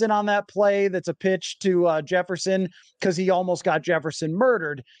Hutchinson on that play that's a pitch to Jefferson because he almost got Jefferson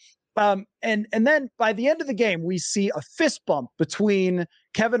murdered. And then by the end of the game, we see a fist bump between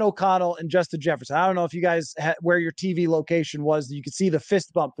Kevin O'Connell and Justin Jefferson. I don't know if you guys where your TV location was, you could see the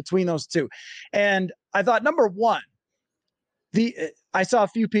fist bump between those two. And I thought, number one, I saw a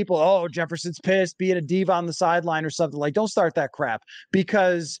few people, oh, Jefferson's pissed, being a diva on the sideline or something. Like, don't start that crap,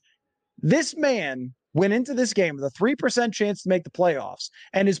 because this man went into this game with a 3% chance to make the playoffs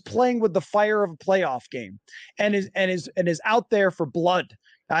and is playing with the fire of a playoff game and is out there for blood.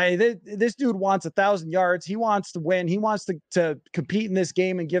 This dude wants 1,000 yards. He wants to win. He wants to compete in this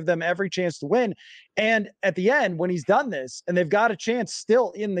game and give them every chance to win. And at the end, when he's done this and they've got a chance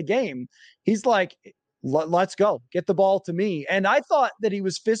still in the game, he's like, let's go, get the ball to me. And I thought that he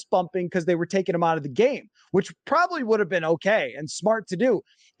was fist bumping because they were taking him out of the game, which probably would have been okay and smart to do.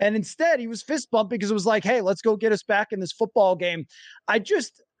 And instead he was fist bumping because it was like, hey, let's go get us back in this football game.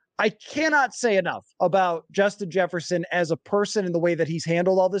 I cannot say enough about Justin Jefferson as a person and the way that he's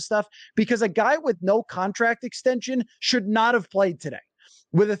handled all this stuff, because a guy with no contract extension should not have played today.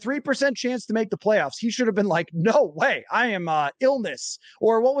 With a 3% chance to make the playoffs, he should have been like, no way, I am illness.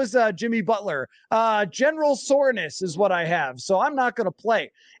 Or what was Jimmy Butler? General soreness is what I have, so I'm not going to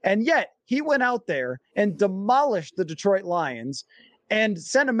play. And yet he went out there and demolished the Detroit Lions and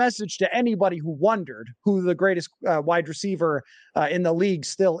sent a message to anybody who wondered who the greatest wide receiver in the league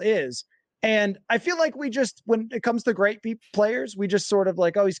still is. And I feel like we just, when it comes to great players, we just sort of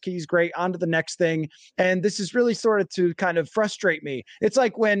like, oh, he's great, on to the next thing. And this is really sort of to kind of frustrate me. It's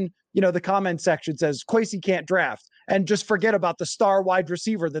like when, the comment section says Kwesi can't draft, and just forget about the star wide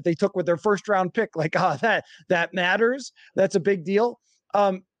receiver that they took with their first round pick. Like, that matters. That's a big deal.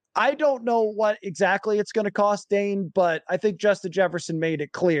 I don't know what exactly it's going to cost, Dane, but I think Justin Jefferson made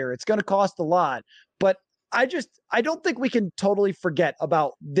it clear it's going to cost a lot. But I don't think we can totally forget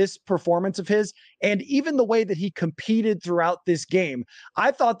about this performance of his, and even the way that he competed throughout this game.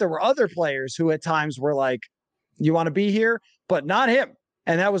 I thought there were other players who at times were like, you want to be here, but not him.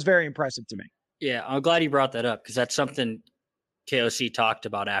 And that was very impressive to me. Yeah, I'm glad you brought that up, because that's something KOC talked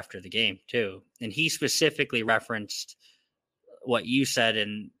about after the game too. And he specifically referenced what you said,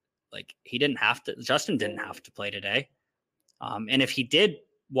 and like, Justin didn't have to play today. And if he did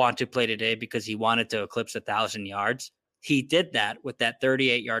want to play today because he wanted to eclipse 1,000 yards, he did that with that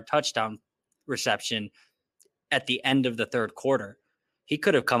 38-yard touchdown reception at the end of the third quarter. He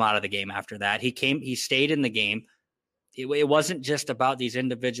could have come out of the game after that. He stayed in the game. It wasn't just about these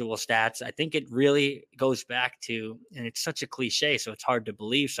individual stats. I think it really goes back to, and it's such a cliche, so it's hard to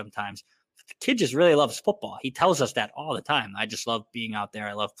believe sometimes, the kid just really loves football. He tells us that all the time. I just love being out there.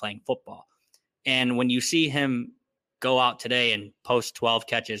 I love playing football. And when you see him go out today and post 12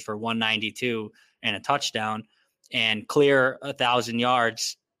 catches for 192 and a touchdown and clear 1,000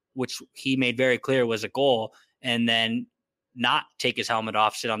 yards, which he made very clear was a goal, and then not take his helmet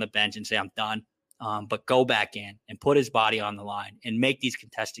off, sit on the bench and say, I'm done, but go back in and put his body on the line and make these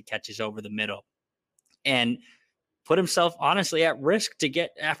contested catches over the middle and put himself honestly at risk to get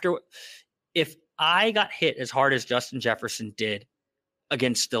after. If I got hit as hard as Justin Jefferson did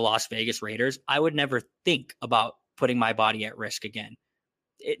against the Las Vegas Raiders, I would never think about putting my body at risk again.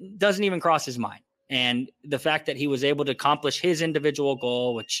 It doesn't even cross his mind. And the fact that he was able to accomplish his individual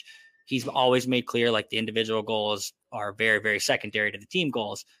goal, which he's always made clear, like the individual goals are very, very secondary to the team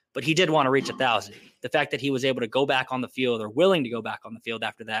goals, but he did want to reach 1,000. The fact that he was able to go back on the field, or willing to go back on the field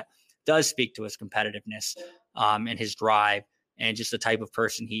after that, does speak to his competitiveness and his drive and just the type of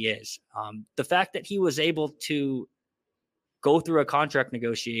person he is. The fact that he was able to go through a contract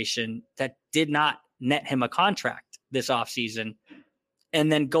negotiation that did not net him a contract this offseason,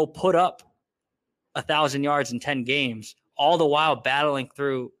 and then go put up 1,000 yards in 10 games, all the while battling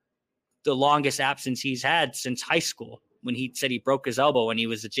through the longest absence he's had since high school, when he said he broke his elbow when he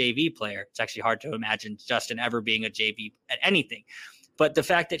was a JV player. It's actually hard to imagine Justin ever being a JV at anything. But the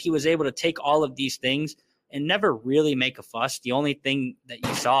fact that he was able to take all of these things and never really make a fuss, the only thing that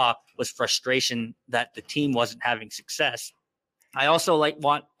you saw was frustration that the team wasn't having success. I also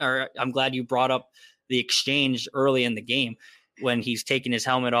I'm glad you brought up the exchange early in the game when he's taking his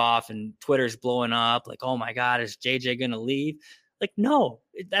helmet off and Twitter's blowing up like, oh my God, is JJ going to leave? Like, no,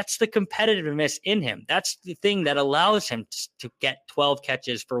 that's the competitiveness in him. That's the thing that allows him to get 12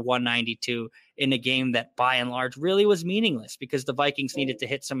 catches for 192 in a game that by and large really was meaningless, because the Vikings needed to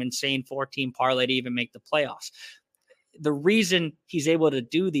hit some insane 14 parlay to even make the playoffs. The reason he's able to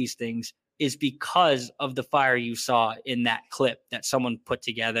do these things is because of the fire you saw in that clip that someone put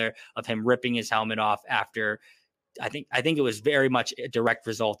together of him ripping his helmet off after, I think it was very much a direct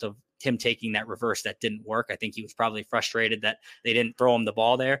result of him taking that reverse that didn't work. I think he was probably frustrated that they didn't throw him the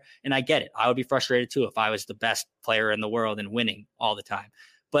ball there. And I get it. I would be frustrated too if I was the best player in the world and winning all the time.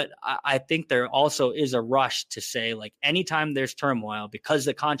 But I think there also is a rush to say, like, anytime there's turmoil because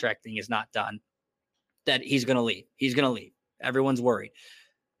the contract thing is not done, that he's going to leave. He's going to leave. Everyone's worried.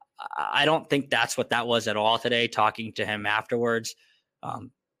 I don't think that's what that was at all today. Talking to him afterwards,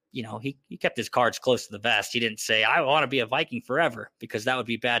 he kept his cards close to the vest. He didn't say, I want to be a Viking forever, because that would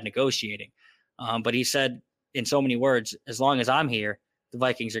be bad negotiating. But he said in so many words, as long as I'm here, the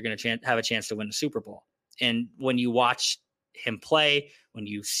Vikings are going to have a chance to win the Super Bowl. And when you watch him play, when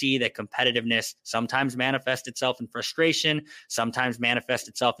you see that competitiveness sometimes manifests itself in frustration, sometimes manifests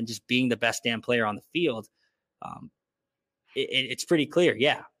itself in just being the best damn player on the field, it's pretty clear.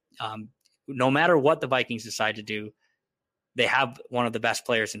 Yeah. No matter what the Vikings decide to do, they have one of the best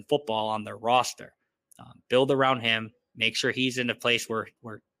players in football on their roster. Build around him, make sure he's in a place where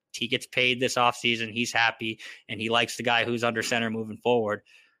he gets paid this offseason, he's happy, and he likes the guy who's under center moving forward.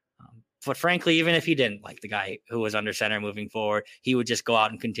 But frankly, even if he didn't like the guy who was under center moving forward, he would just go out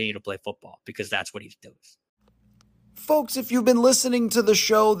and continue to play football because that's what he does. Folks, if you've been listening to the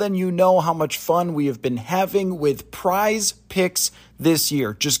show, then you know how much fun we have been having with Prize Picks this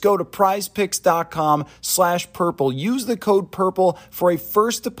year. Just go to prizepicks.com/purple. Use the code PURPLE for a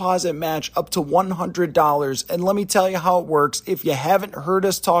first deposit match up to $100. And let me tell you how it works. If you haven't heard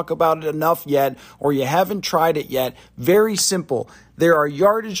us talk about it enough yet, or you haven't tried it yet, very simple. There are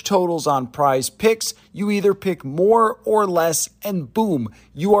yardage totals on Prize Picks. You either pick more or less, and boom,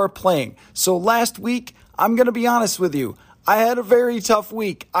 you are playing. So last week, I'm going to be honest with you, I had a very tough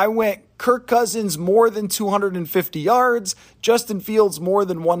week. I went Kirk Cousins more than 250 yards, Justin Fields more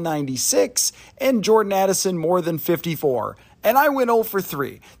than 196, and Jordan Addison more than 54. And I went 0 for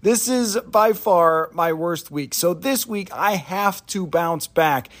 3. This is by far my worst week. So this week, I have to bounce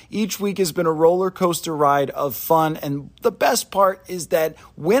back. Each week has been a roller coaster ride of fun. And the best part is that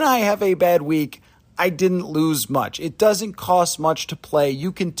when I have a bad week, I didn't lose much. It doesn't cost much to play.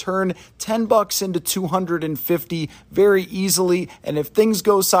 You can turn $10 into $250 very easily. And if things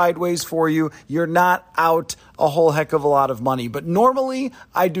go sideways for you, you're not out a whole heck of a lot of money. But normally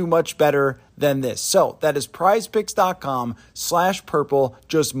I do much better than this. So that is prizepicks.com/purple.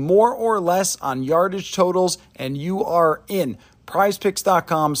 Just more or less on yardage totals and you are in.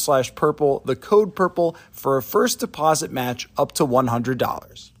 prizepicks.com/purple, the code PURPLE for a first deposit match up to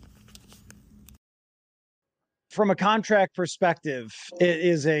 $100. From a contract perspective, it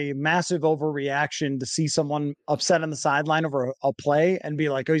is a massive overreaction to see someone upset on the sideline over a play and be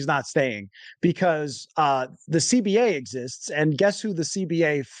like, oh, he's not staying, because the CBA exists. And guess who the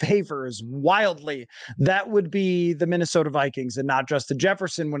CBA favors wildly? That would be the Minnesota Vikings and not Justin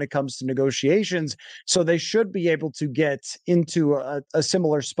Jefferson when it comes to negotiations. So they should be able to get into a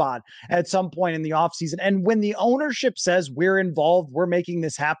similar spot at some point in the offseason. And when the ownership says we're involved, we're making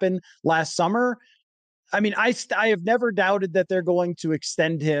this happen last summer, I mean, I have never doubted that they're going to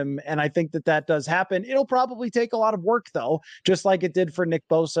extend him, and I think that does happen. It'll probably take a lot of work, though, just like it did for Nick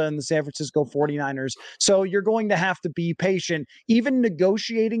Bosa and the San Francisco 49ers. So you're going to have to be patient. Even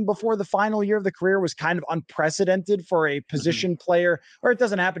negotiating before the final year of the career was kind of unprecedented for a position player, or it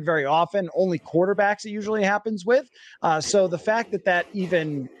doesn't happen very often. Only quarterbacks it usually happens with. So the fact that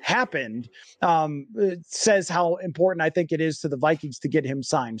even happened says how important I think it is to the Vikings to get him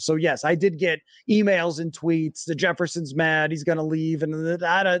signed. So yes, I did get emails and tweets. The Jefferson's mad. He's going to leave. And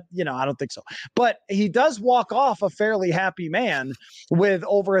I don't think so. But he does walk off a fairly happy man with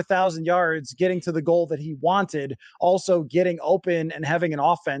over 1,000 yards, getting to the goal that he wanted, also getting open and having an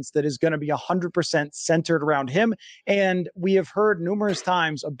offense that is going to be 100% centered around him. And we have heard numerous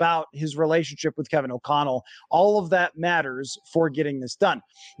times about his relationship with Kevin O'Connell. All of that matters for getting this done.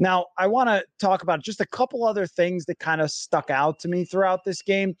 Now, I want to talk about just a couple other things that kind of stuck out to me throughout this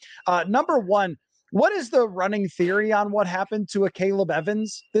game. Number one, what is the running theory on what happened to a Caleb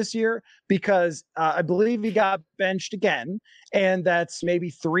Evans this year? Because I believe he got benched again, and that's maybe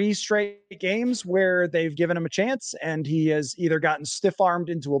 3 straight games where they've given him a chance, and he has either gotten stiff-armed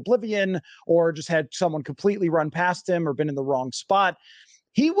into oblivion or just had someone completely run past him or been in the wrong spot.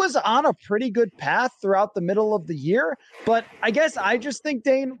 He was on a pretty good path throughout the middle of the year, but I guess I just think,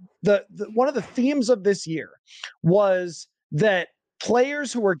 Dane, the one of the themes of this year was that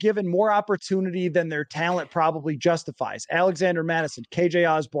players who were given more opportunity than their talent probably justifies. Alexander Madison, KJ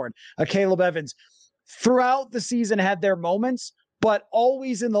Osborne, Caleb Evans, throughout the season had their moments, but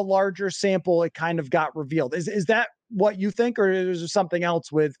always in the larger sample, it kind of got revealed. Is that what you think, or is there something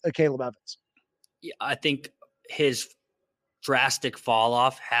else with Caleb Evans? Yeah, I think his drastic fall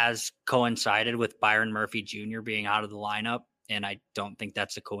off has coincided with Byron Murphy Jr. being out of the lineup, and I don't think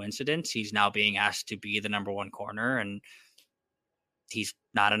that's a coincidence. He's now being asked to be the number 1 corner, and he's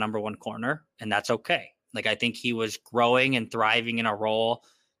not a number 1 corner, and that's okay. Like, I think he was growing and thriving in a role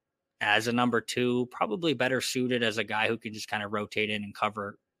as a number 2, probably better suited as a guy who can just kind of rotate in and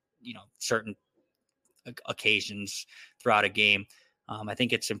cover, certain occasions throughout a game. I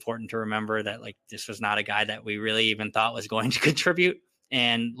think it's important to remember that, like, this was not a guy that we really even thought was going to contribute.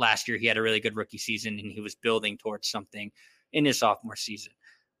 And last year he had a really good rookie season, and he was building towards something in his sophomore season.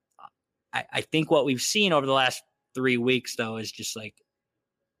 I think what we've seen over the last 3 weeks, though, is just like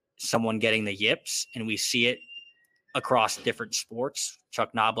someone getting the yips, and we see it across different sports.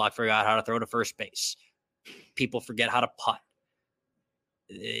 Chuck Knobloch forgot how to throw to first base. People forget how to putt.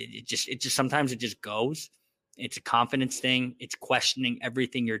 It just sometimes it just goes. It's a confidence thing. It's questioning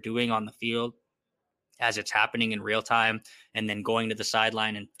everything you're doing on the field as it's happening in real time, and then going to the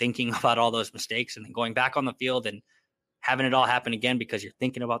sideline and thinking about all those mistakes, and then going back on the field and having it all happen again because you're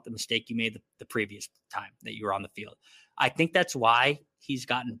thinking about the mistake you made the previous time that you were on the field. I think that's why he's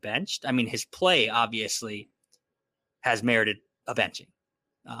gotten benched. I mean, his play obviously has merited a benching.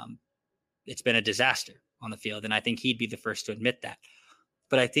 It's been a disaster on the field, and I think he'd be the first to admit that.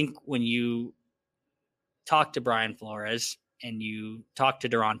 But I think when you talk to Brian Flores and you talk to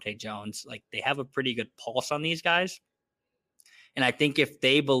Durante Jones, like, they have a pretty good pulse on these guys. And I think if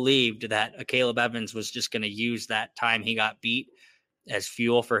they believed that Caleb Evans was just going to use that time he got beat as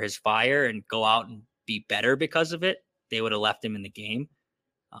fuel for his fire and go out and be better because of it, they would have left him in the game,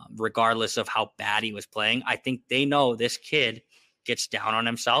 regardless of how bad he was playing. I think they know this kid gets down on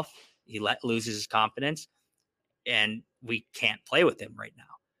himself. He loses his confidence, and we can't play with him right now.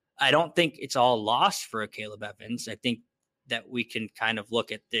 I don't think it's all lost for Caleb Evans. I think that we can kind of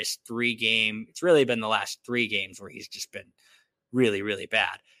look at this 3-game. It's really been the last 3 games where he's just been really, really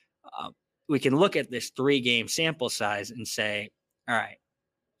bad. We can look at this 3-game sample size and say, all right,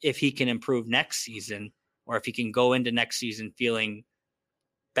 if he can improve next season, or if he can go into next season feeling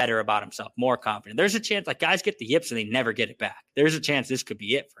better about himself, more confident, there's a chance, like, guys get the yips and they never get it back. There's a chance this could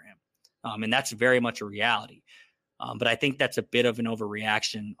be it for him. And that's very much a reality. But I think that's a bit of an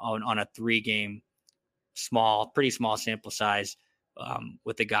overreaction on a 3-game, pretty small sample size,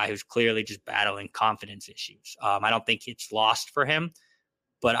 with a guy who's clearly just battling confidence issues. I don't think it's lost for him,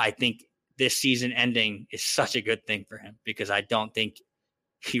 but I think this season ending is such a good thing for him, because I don't think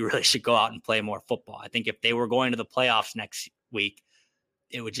he really should go out and play more football. I think if they were going to the playoffs next week,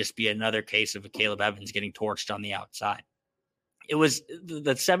 it would just be another case of Caleb Evans getting torched on the outside. It was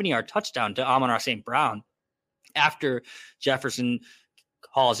the 70-yard touchdown to Amon-Ra St. Brown after Jefferson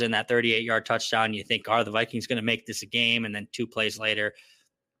hauls in that 38-yard touchdown. You think, are the Vikings going to make this a game? And then 2 plays later,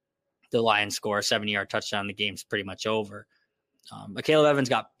 the Lions score a 70-yard touchdown. The game's pretty much over. Caleb Evans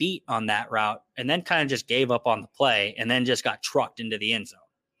got beat on that route and then kind of just gave up on the play and then just got trucked into the end zone.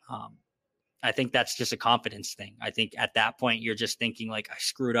 I think that's just a confidence thing. I think at that point, you're just thinking, like, I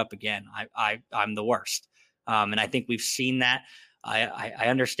screwed up again. I'm the worst. And I think we've seen that. I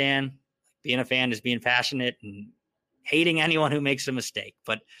understand being a fan is being passionate and hating anyone who makes a mistake.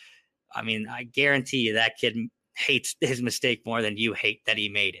 But I mean, I guarantee you that kid hates his mistake more than you hate that he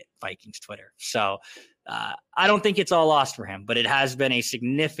made it, Vikings Twitter. So I don't think it's all lost for him, but it has been a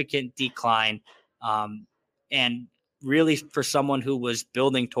significant decline. And really, for someone who was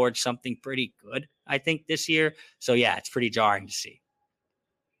building towards something pretty good, I think, this year. So yeah, it's pretty jarring to see.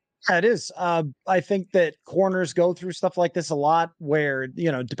 Yeah, it is. I think that corners go through stuff like this a lot, where,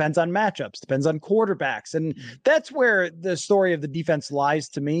 depends on matchups, depends on quarterbacks. And that's where the story of the defense lies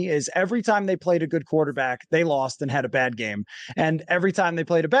to me, is every time they played a good quarterback, they lost and had a bad game. And every time they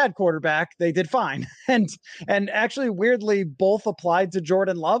played a bad quarterback, they did fine. And actually, weirdly, both applied to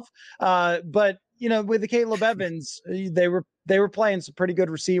Jordan Love. But with the Caleb Evans, they were playing some pretty good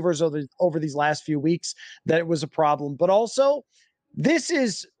receivers over these last few weeks. That it was a problem. But also, this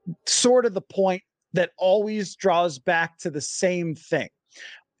is sort of the point that always draws back to the same thing.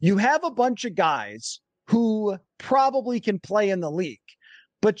 You have a bunch of guys who probably can play in the league,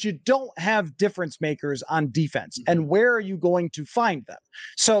 but you don't have difference makers on defense. And where are you going to find them?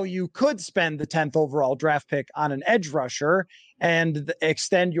 So you could spend the 10th overall draft pick on an edge rusher and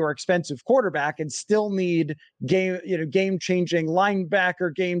extend your expensive quarterback and still need game-changing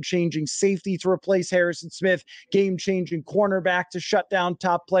linebacker, game-changing safety to replace Harrison Smith, game-changing cornerback to shut down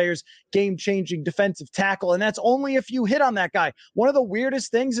top players, game-changing defensive tackle. And that's only if you hit on that guy. One of the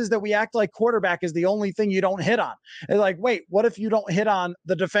weirdest things is that we act like quarterback is the only thing you don't hit on. And like, wait, what if you don't hit on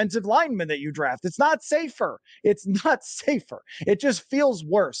the defensive lineman that you draft? It's not safer. It's not safer. It just feels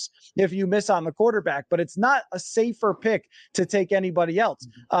worse if you miss on the quarterback, but it's not a safer pick to take anybody else.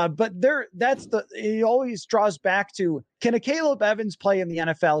 But it always draws back to, can a Caleb Evans play in the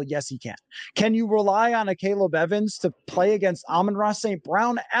NFL? Yes, he can. Can you rely on a Caleb Evans to play against Amon-Ra St.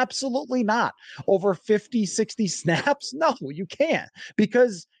 Brown? Absolutely not. Over 50, 60 snaps? No, you can't,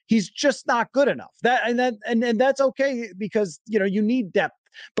 because he's just not good enough. And that's okay, because you need depth,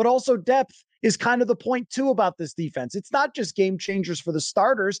 but also depth is kind of the point too about this defense. It's not just game changers for the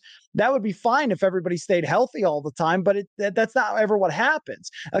starters. That would be fine if everybody stayed healthy all the time, but that's not ever what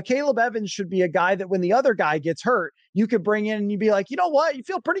happens. Caleb Evans should be a guy that when the other guy gets hurt, you could bring in and you'd be like, you know what? You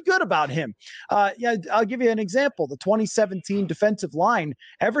feel pretty good about him. Yeah, I'll give you an example. The 2017 defensive line,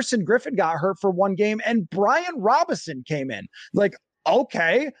 Everson Griffin got hurt for one game and Brian Robinson came in. Like,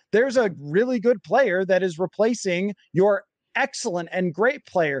 okay, there's a really good player that is replacing your excellent and great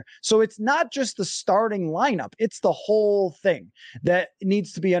player. So it's not just the starting lineup, it's the whole thing that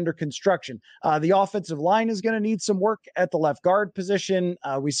needs to be under construction. The offensive line is going to need some work at the left guard position.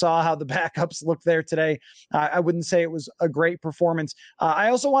 We saw how the backups looked there today. I wouldn't say it was a great performance. I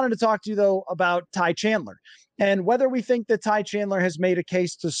also wanted to talk to you, though, about Ty Chandler and whether we think that Ty Chandler has made a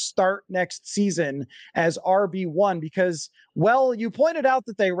case to start next season as RB1, because, well, you pointed out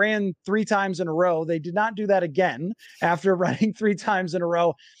that they ran 3 times in a row. They did not do that again after running 3 times in a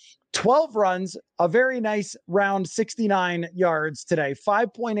row. 12 runs, a very nice round 69 yards today,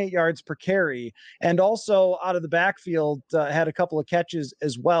 5.8 yards per carry, and also out of the backfield had a couple of catches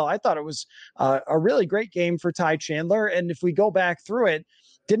as well. I thought it was a really great game for Ty Chandler. And if we go back through it,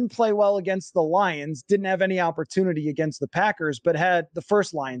 didn't play well against the Lions, didn't have any opportunity against the Packers, but had the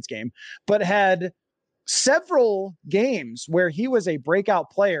first Lions game, but had several games where he was a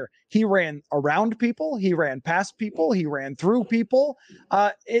breakout player. He ran around people, he ran past people, he ran through people.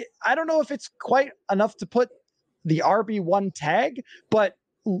 I don't know if it's quite enough to put the RB1 tag, but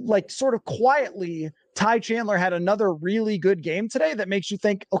like sort of quietly, Ty Chandler had another really good game today that makes you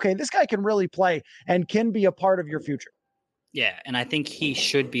think, okay, this guy can really play and can be a part of your future. Yeah, and I think he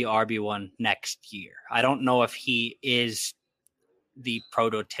should be RB1 next year. I don't know if he is the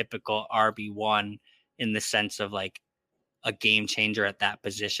prototypical RB1 in the sense of like a game changer at that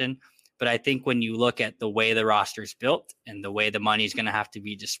position. But I think when you look at the way the roster is built and the way the money is going to have to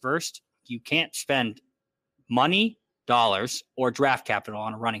be dispersed, you can't spend money, dollars, or draft capital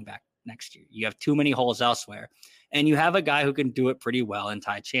on a running back next year. You have too many holes elsewhere. And you have a guy who can do it pretty well in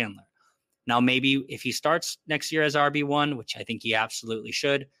Ty Chandler. Now, maybe if he starts next year as RB1, which I think he absolutely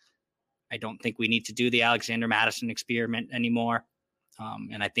should, I don't think we need to do the Alexander Mattison experiment anymore.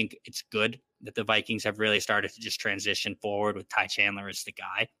 And I think it's good that the Vikings have really started to just transition forward with Ty Chandler as the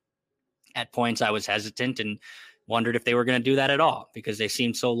guy. At points, I was hesitant and wondered if they were going to do that at all because they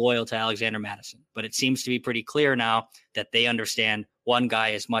seemed so loyal to Alexander Mattison. But it seems to be pretty clear now that they understand one guy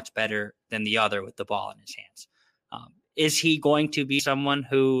is much better than the other with the ball in his hands. Is he going to be someone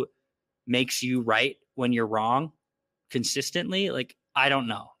who makes you right when you're wrong consistently? Like, I don't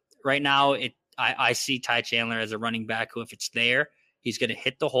know. Right now, I see Ty Chandler as a running back who, if it's there, he's going to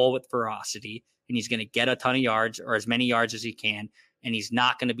hit the hole with ferocity and he's going to get a ton of yards or as many yards as he can. And he's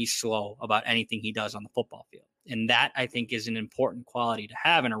not going to be slow about anything he does on the football field. And that, I think, is an important quality to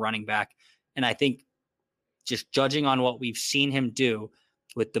have in a running back. And I think just judging on what we've seen him do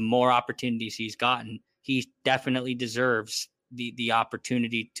with the more opportunities he's gotten, he definitely deserves the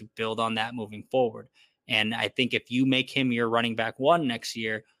opportunity to build on that moving forward. And I think if you make him your running back one next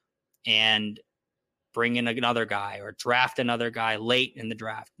year and bring in another guy or draft another guy late in the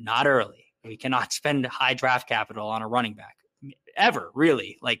draft, not early. We cannot spend high draft capital on a running back ever,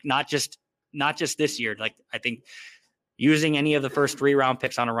 really. Like not just this year. Like I think using any of the first 3 round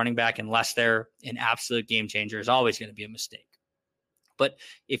picks on a running back unless they're an absolute game changer is always going to be a mistake. But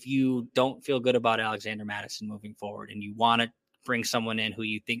if you don't feel good about Alexander Mattison moving forward and you want to bring someone in who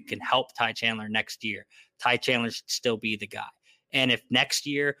you think can help Ty Chandler next year, Ty Chandler should still be the guy. And if next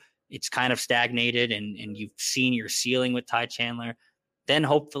year it's kind of stagnated and you've seen your ceiling with Ty Chandler, then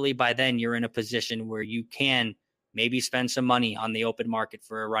hopefully by then you're in a position where you can maybe spend some money on the open market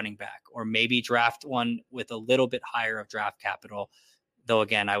for a running back, or maybe draft one with a little bit higher of draft capital. Though,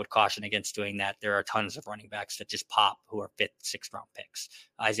 again, I would caution against doing that. There are tons of running backs that just pop who are 5th, 6th round picks.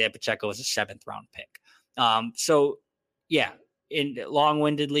 Isaiah Pacheco is a 7th round pick. So, yeah,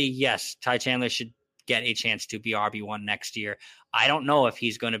 long-windedly, yes, Ty Chandler should get a chance to be RB1 next year. I don't know if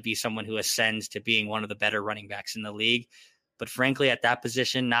he's going to be someone who ascends to being one of the better running backs in the league. But frankly, at that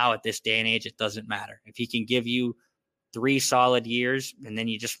position now, at this day and age, it doesn't matter. If he can give you 3 solid years and then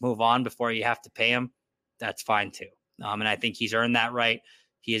you just move on before you have to pay him, that's fine too. And I think he's earned that right.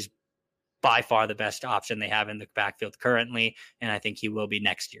 He is by far the best option they have in the backfield currently, and I think he will be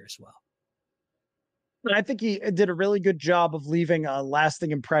next year as well. I think he did a really good job of leaving a lasting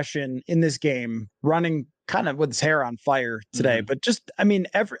impression in this game, running kind of with his hair on fire today. Mm-hmm. But just, I mean,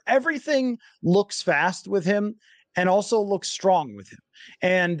 everything looks fast with him and also looks strong with him.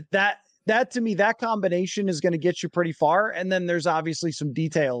 And that to me, that combination is going to get you pretty far. And then there's obviously some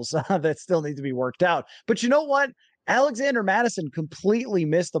details that still need to be worked out. But you know what? Alexander Madison completely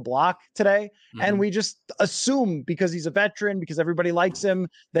missed the block today. And we just assume because he's a veteran, because everybody likes him,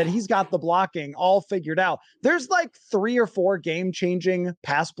 that he's got the blocking all figured out. There's like 3 or 4 game-changing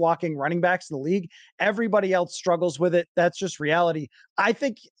pass blocking running backs in the league. Everybody else struggles with it. That's just reality. I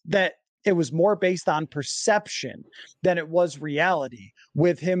think that it was more based on perception than it was reality,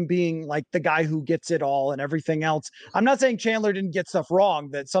 with him being like the guy who gets it all and everything else. I'm not saying Chandler didn't get stuff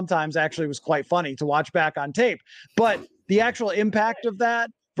wrong, that sometimes actually was quite funny to watch back on tape, but the actual impact of that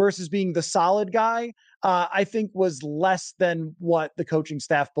versus being the solid guy, I think was less than what the coaching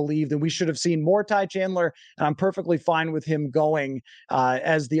staff believed. And we should have seen more Ty Chandler. And I'm perfectly fine with him going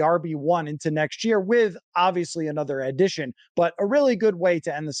as the RB1 into next year, with obviously another addition, but a really good way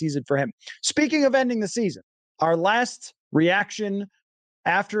to end the season for him. Speaking of ending the season, our last reaction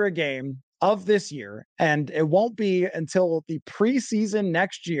after a game of this year, and it won't be until the preseason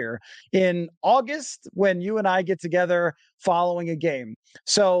next year in August when you and I get together following a game.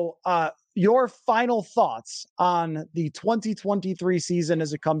 So, your final thoughts on the 2023 season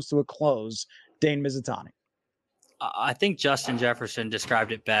as it comes to a close, Dane Mizutani. I think Justin Jefferson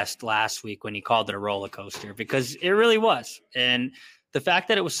described it best last week when he called it a roller coaster, because it really was. And the fact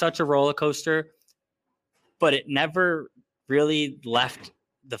that it was such a roller coaster, but it never really left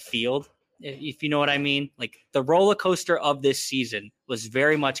the field, if you know what I mean. Like, the roller coaster of this season was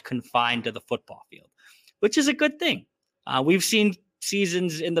very much confined to the football field, which is a good thing. We've seen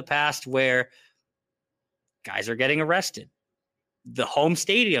seasons in the past where guys are getting arrested. The home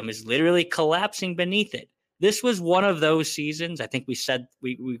stadium is literally collapsing beneath it. This was one of those seasons. I think we said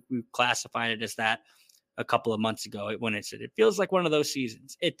we classified it as that a couple of months ago when it said it feels like one of those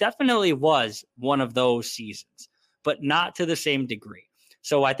seasons. It definitely was one of those seasons, but not to the same degree.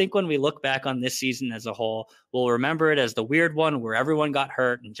 So I think when we look back on this season as a whole, we'll remember it as the weird one where everyone got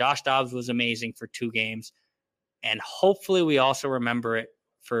hurt and Josh Dobbs was amazing for 2 games. And hopefully we also remember it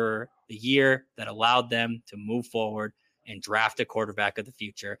for the year that allowed them to move forward and draft a quarterback of the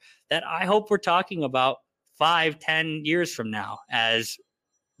future that I hope we're talking about 5-10 years from now as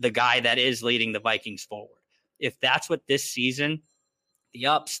the guy that is leading the Vikings forward. If that's what this season, the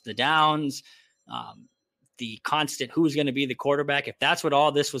ups, the downs, the constant who's going to be the quarterback, if that's what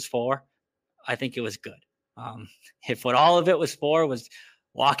all this was for, I think it was good. If what all of it was for was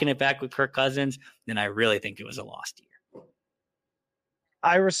walking it back with Kirk Cousins, then I really think it was a lost year.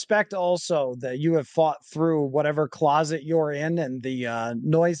 I respect also that you have fought through whatever closet you're in and the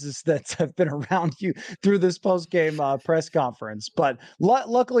noises that have been around you through this post-game press conference. But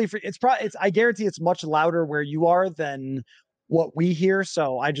luckily for I guarantee it's much louder where you are than what we hear.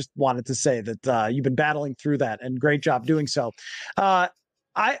 So I just wanted to say that you've been battling through that, and great job doing so.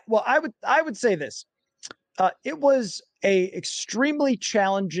 I would say this. It was a extremely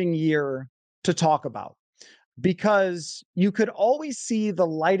challenging year to talk about, because you could always see the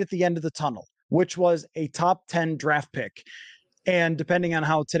light at the end of the tunnel, which was a top 10 draft pick. And depending on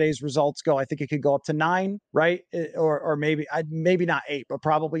how today's results go, I think it could go up to 9, right? Or maybe not 8, but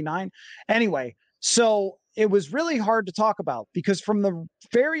probably 9. Anyway, so it was really hard to talk about, because from the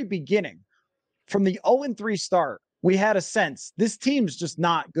very beginning, from the 0-3 start, we had a sense this team's just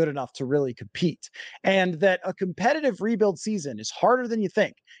not good enough to really compete, and that a competitive rebuild season is harder than you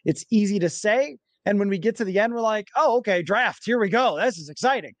think. It's easy to say, and when we get to the end, we're like, oh, okay, draft, here we go. This is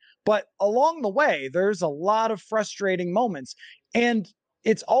exciting. But along the way, there's a lot of frustrating moments. And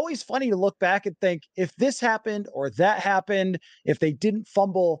it's always funny to look back and think, if this happened or that happened, if they didn't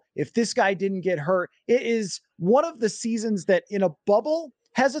fumble, if this guy didn't get hurt, it is one of the seasons that in a bubble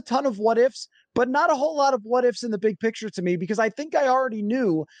has a ton of what ifs, but not a whole lot of what ifs in the big picture to me, because I think I already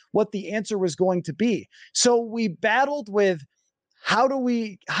knew what the answer was going to be. So we battled with, how do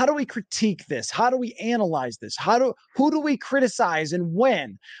we critique this? How do we analyze this? Who do we criticize and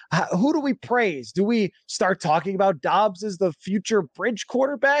when? Who do we praise? Do we start talking about Dobbs as the future bridge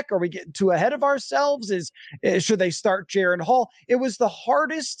quarterback? Are we getting too ahead of ourselves? Should they start Jaron Hall? It was the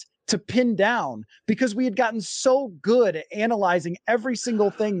hardest to pin down, because we had gotten so good at analyzing every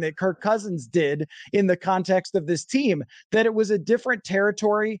single thing that Kirk Cousins did in the context of this team, that it was a different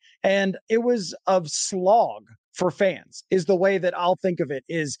territory, and it was a slog for fans, is the way that I'll think of it.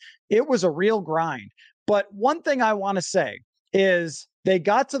 It was a real grind. But one thing I want to say is they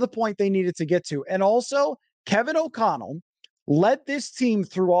got to the point they needed to get to. And also, Kevin O'Connell led this team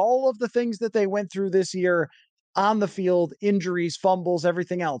through all of the things that they went through this year on the field, injuries, fumbles,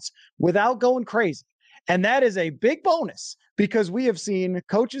 everything else, without going crazy. And that is a big bonus, because we have seen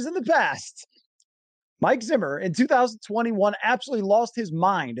coaches in the past Mike Zimmer in 2021 absolutely lost his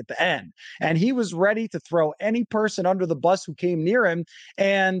mind at the end, and he was ready to throw any person under the bus who came near him.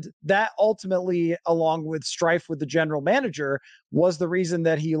 And that ultimately, along with strife with the general manager, was the reason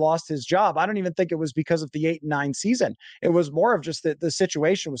that he lost his job. I don't even think it was because of the 8-9 season. It was more of just that the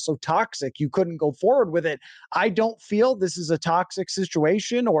situation was so toxic, you couldn't go forward with it. I don't feel this is a toxic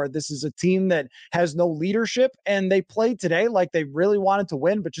situation or this is a team that has no leadership. And they played today like they really wanted to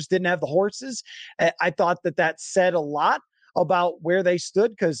win, but just didn't have the horses. I thought that said a lot about where they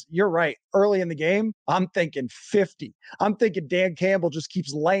stood, because you're right. Early in the game, I'm thinking 50. I'm thinking Dan Campbell just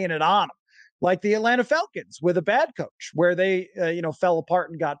keeps laying it on them, like the Atlanta Falcons with a bad coach, where they fell apart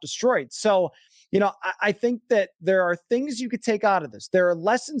and got destroyed. So, I think that there are things you could take out of this. There are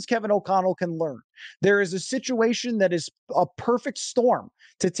lessons Kevin O'Connell can learn. There is a situation that is a perfect storm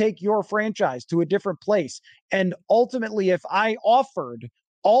to take your franchise to a different place. And ultimately, if I offered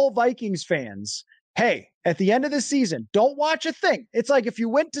all Vikings fans, hey, at the end of the season, don't watch a thing. It's like if you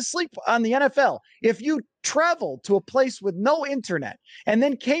went to sleep on the NFL, if you traveled to a place with no internet and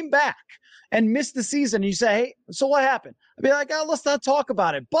then came back and missed the season, and you say, hey, so what happened? I'd be like, oh, let's not talk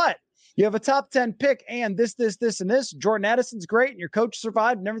about it. But you have a top 10 pick and this, and this. Jordan Addison's great and your coach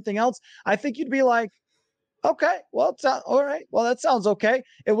survived and everything else. I think you'd be like, okay, well, it's all right. Well, that sounds okay.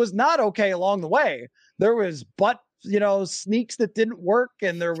 It was not okay along the way. There was sneaks that didn't work,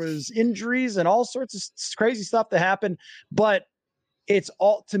 and there was injuries and all sorts of crazy stuff that happened. But it's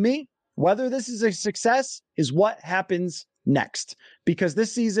all, to me, whether this is a success is what happens next. Because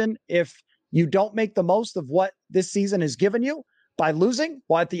this season, if you don't make the most of what this season has given you by losing,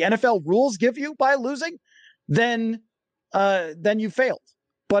 what the NFL rules give you by losing, then you failed.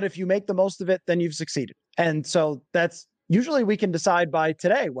 But if you make the most of it, then you've succeeded. And so that's usually we can decide by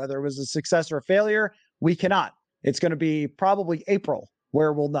today whether it was a success or a failure. We cannot. It's going to be probably April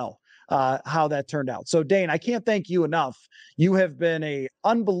where we'll know how that turned out. So, Dane, I can't thank you enough. You have been an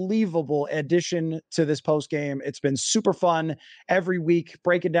unbelievable addition to this post game. It's been super fun every week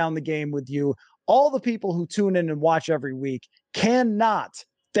breaking down the game with you. All the people who tune in and watch every week cannot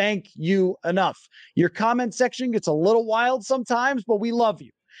thank you enough. Your comment section gets a little wild sometimes, but we love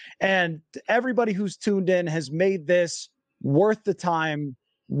you. And everybody who's tuned in has made this worth the time,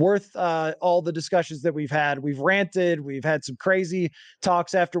 worth all the discussions that we've had. We've ranted. We've had some crazy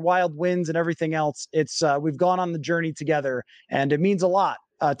talks after wild wins and everything else. It's we've gone on the journey together, and it means a lot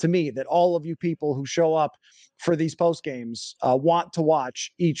to me that all of you people who show up for these post games want to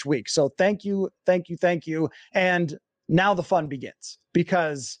watch each week. So thank you, thank you, thank you. And now the fun begins,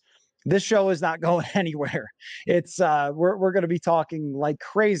 because this show is not going anywhere. It's we're going to be talking like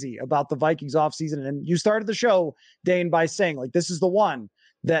crazy about the Vikings offseason. And you started the show, Dane, by saying like this is the one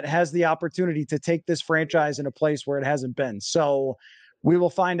that has the opportunity to take this franchise in a place where it hasn't been. So we will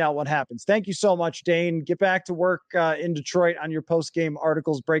find out what happens. Thank you so much, Dane. Get back to work in Detroit on your post-game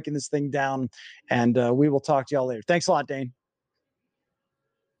articles, breaking this thing down. And we will talk to y'all later. Thanks a lot, Dane.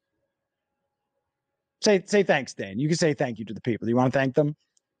 Say thanks, Dane. You can say thank you to the people. Do you want to thank them?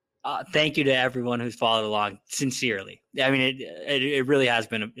 Thank you to everyone who's followed along. Sincerely, I mean, it really has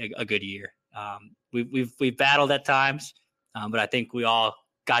been a good year. We've battled at times, but I think we all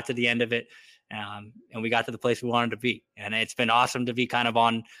got to the end of it, and we got to the place we wanted to be. And it's been awesome to be kind of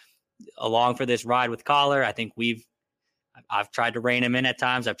along for this ride with Collar. I think I've tried to rein him in at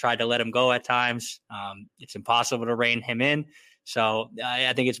times. I've tried to let him go at times. It's impossible to rein him in. So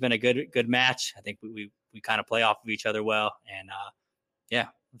I think it's been a good match. I think we kind of play off of each other well, and yeah.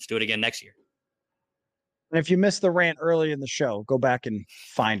 Let's do it again next year. And if you missed the rant early in the show, go back and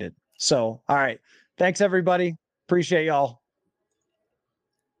find it. So, all right. Thanks, everybody. Appreciate y'all.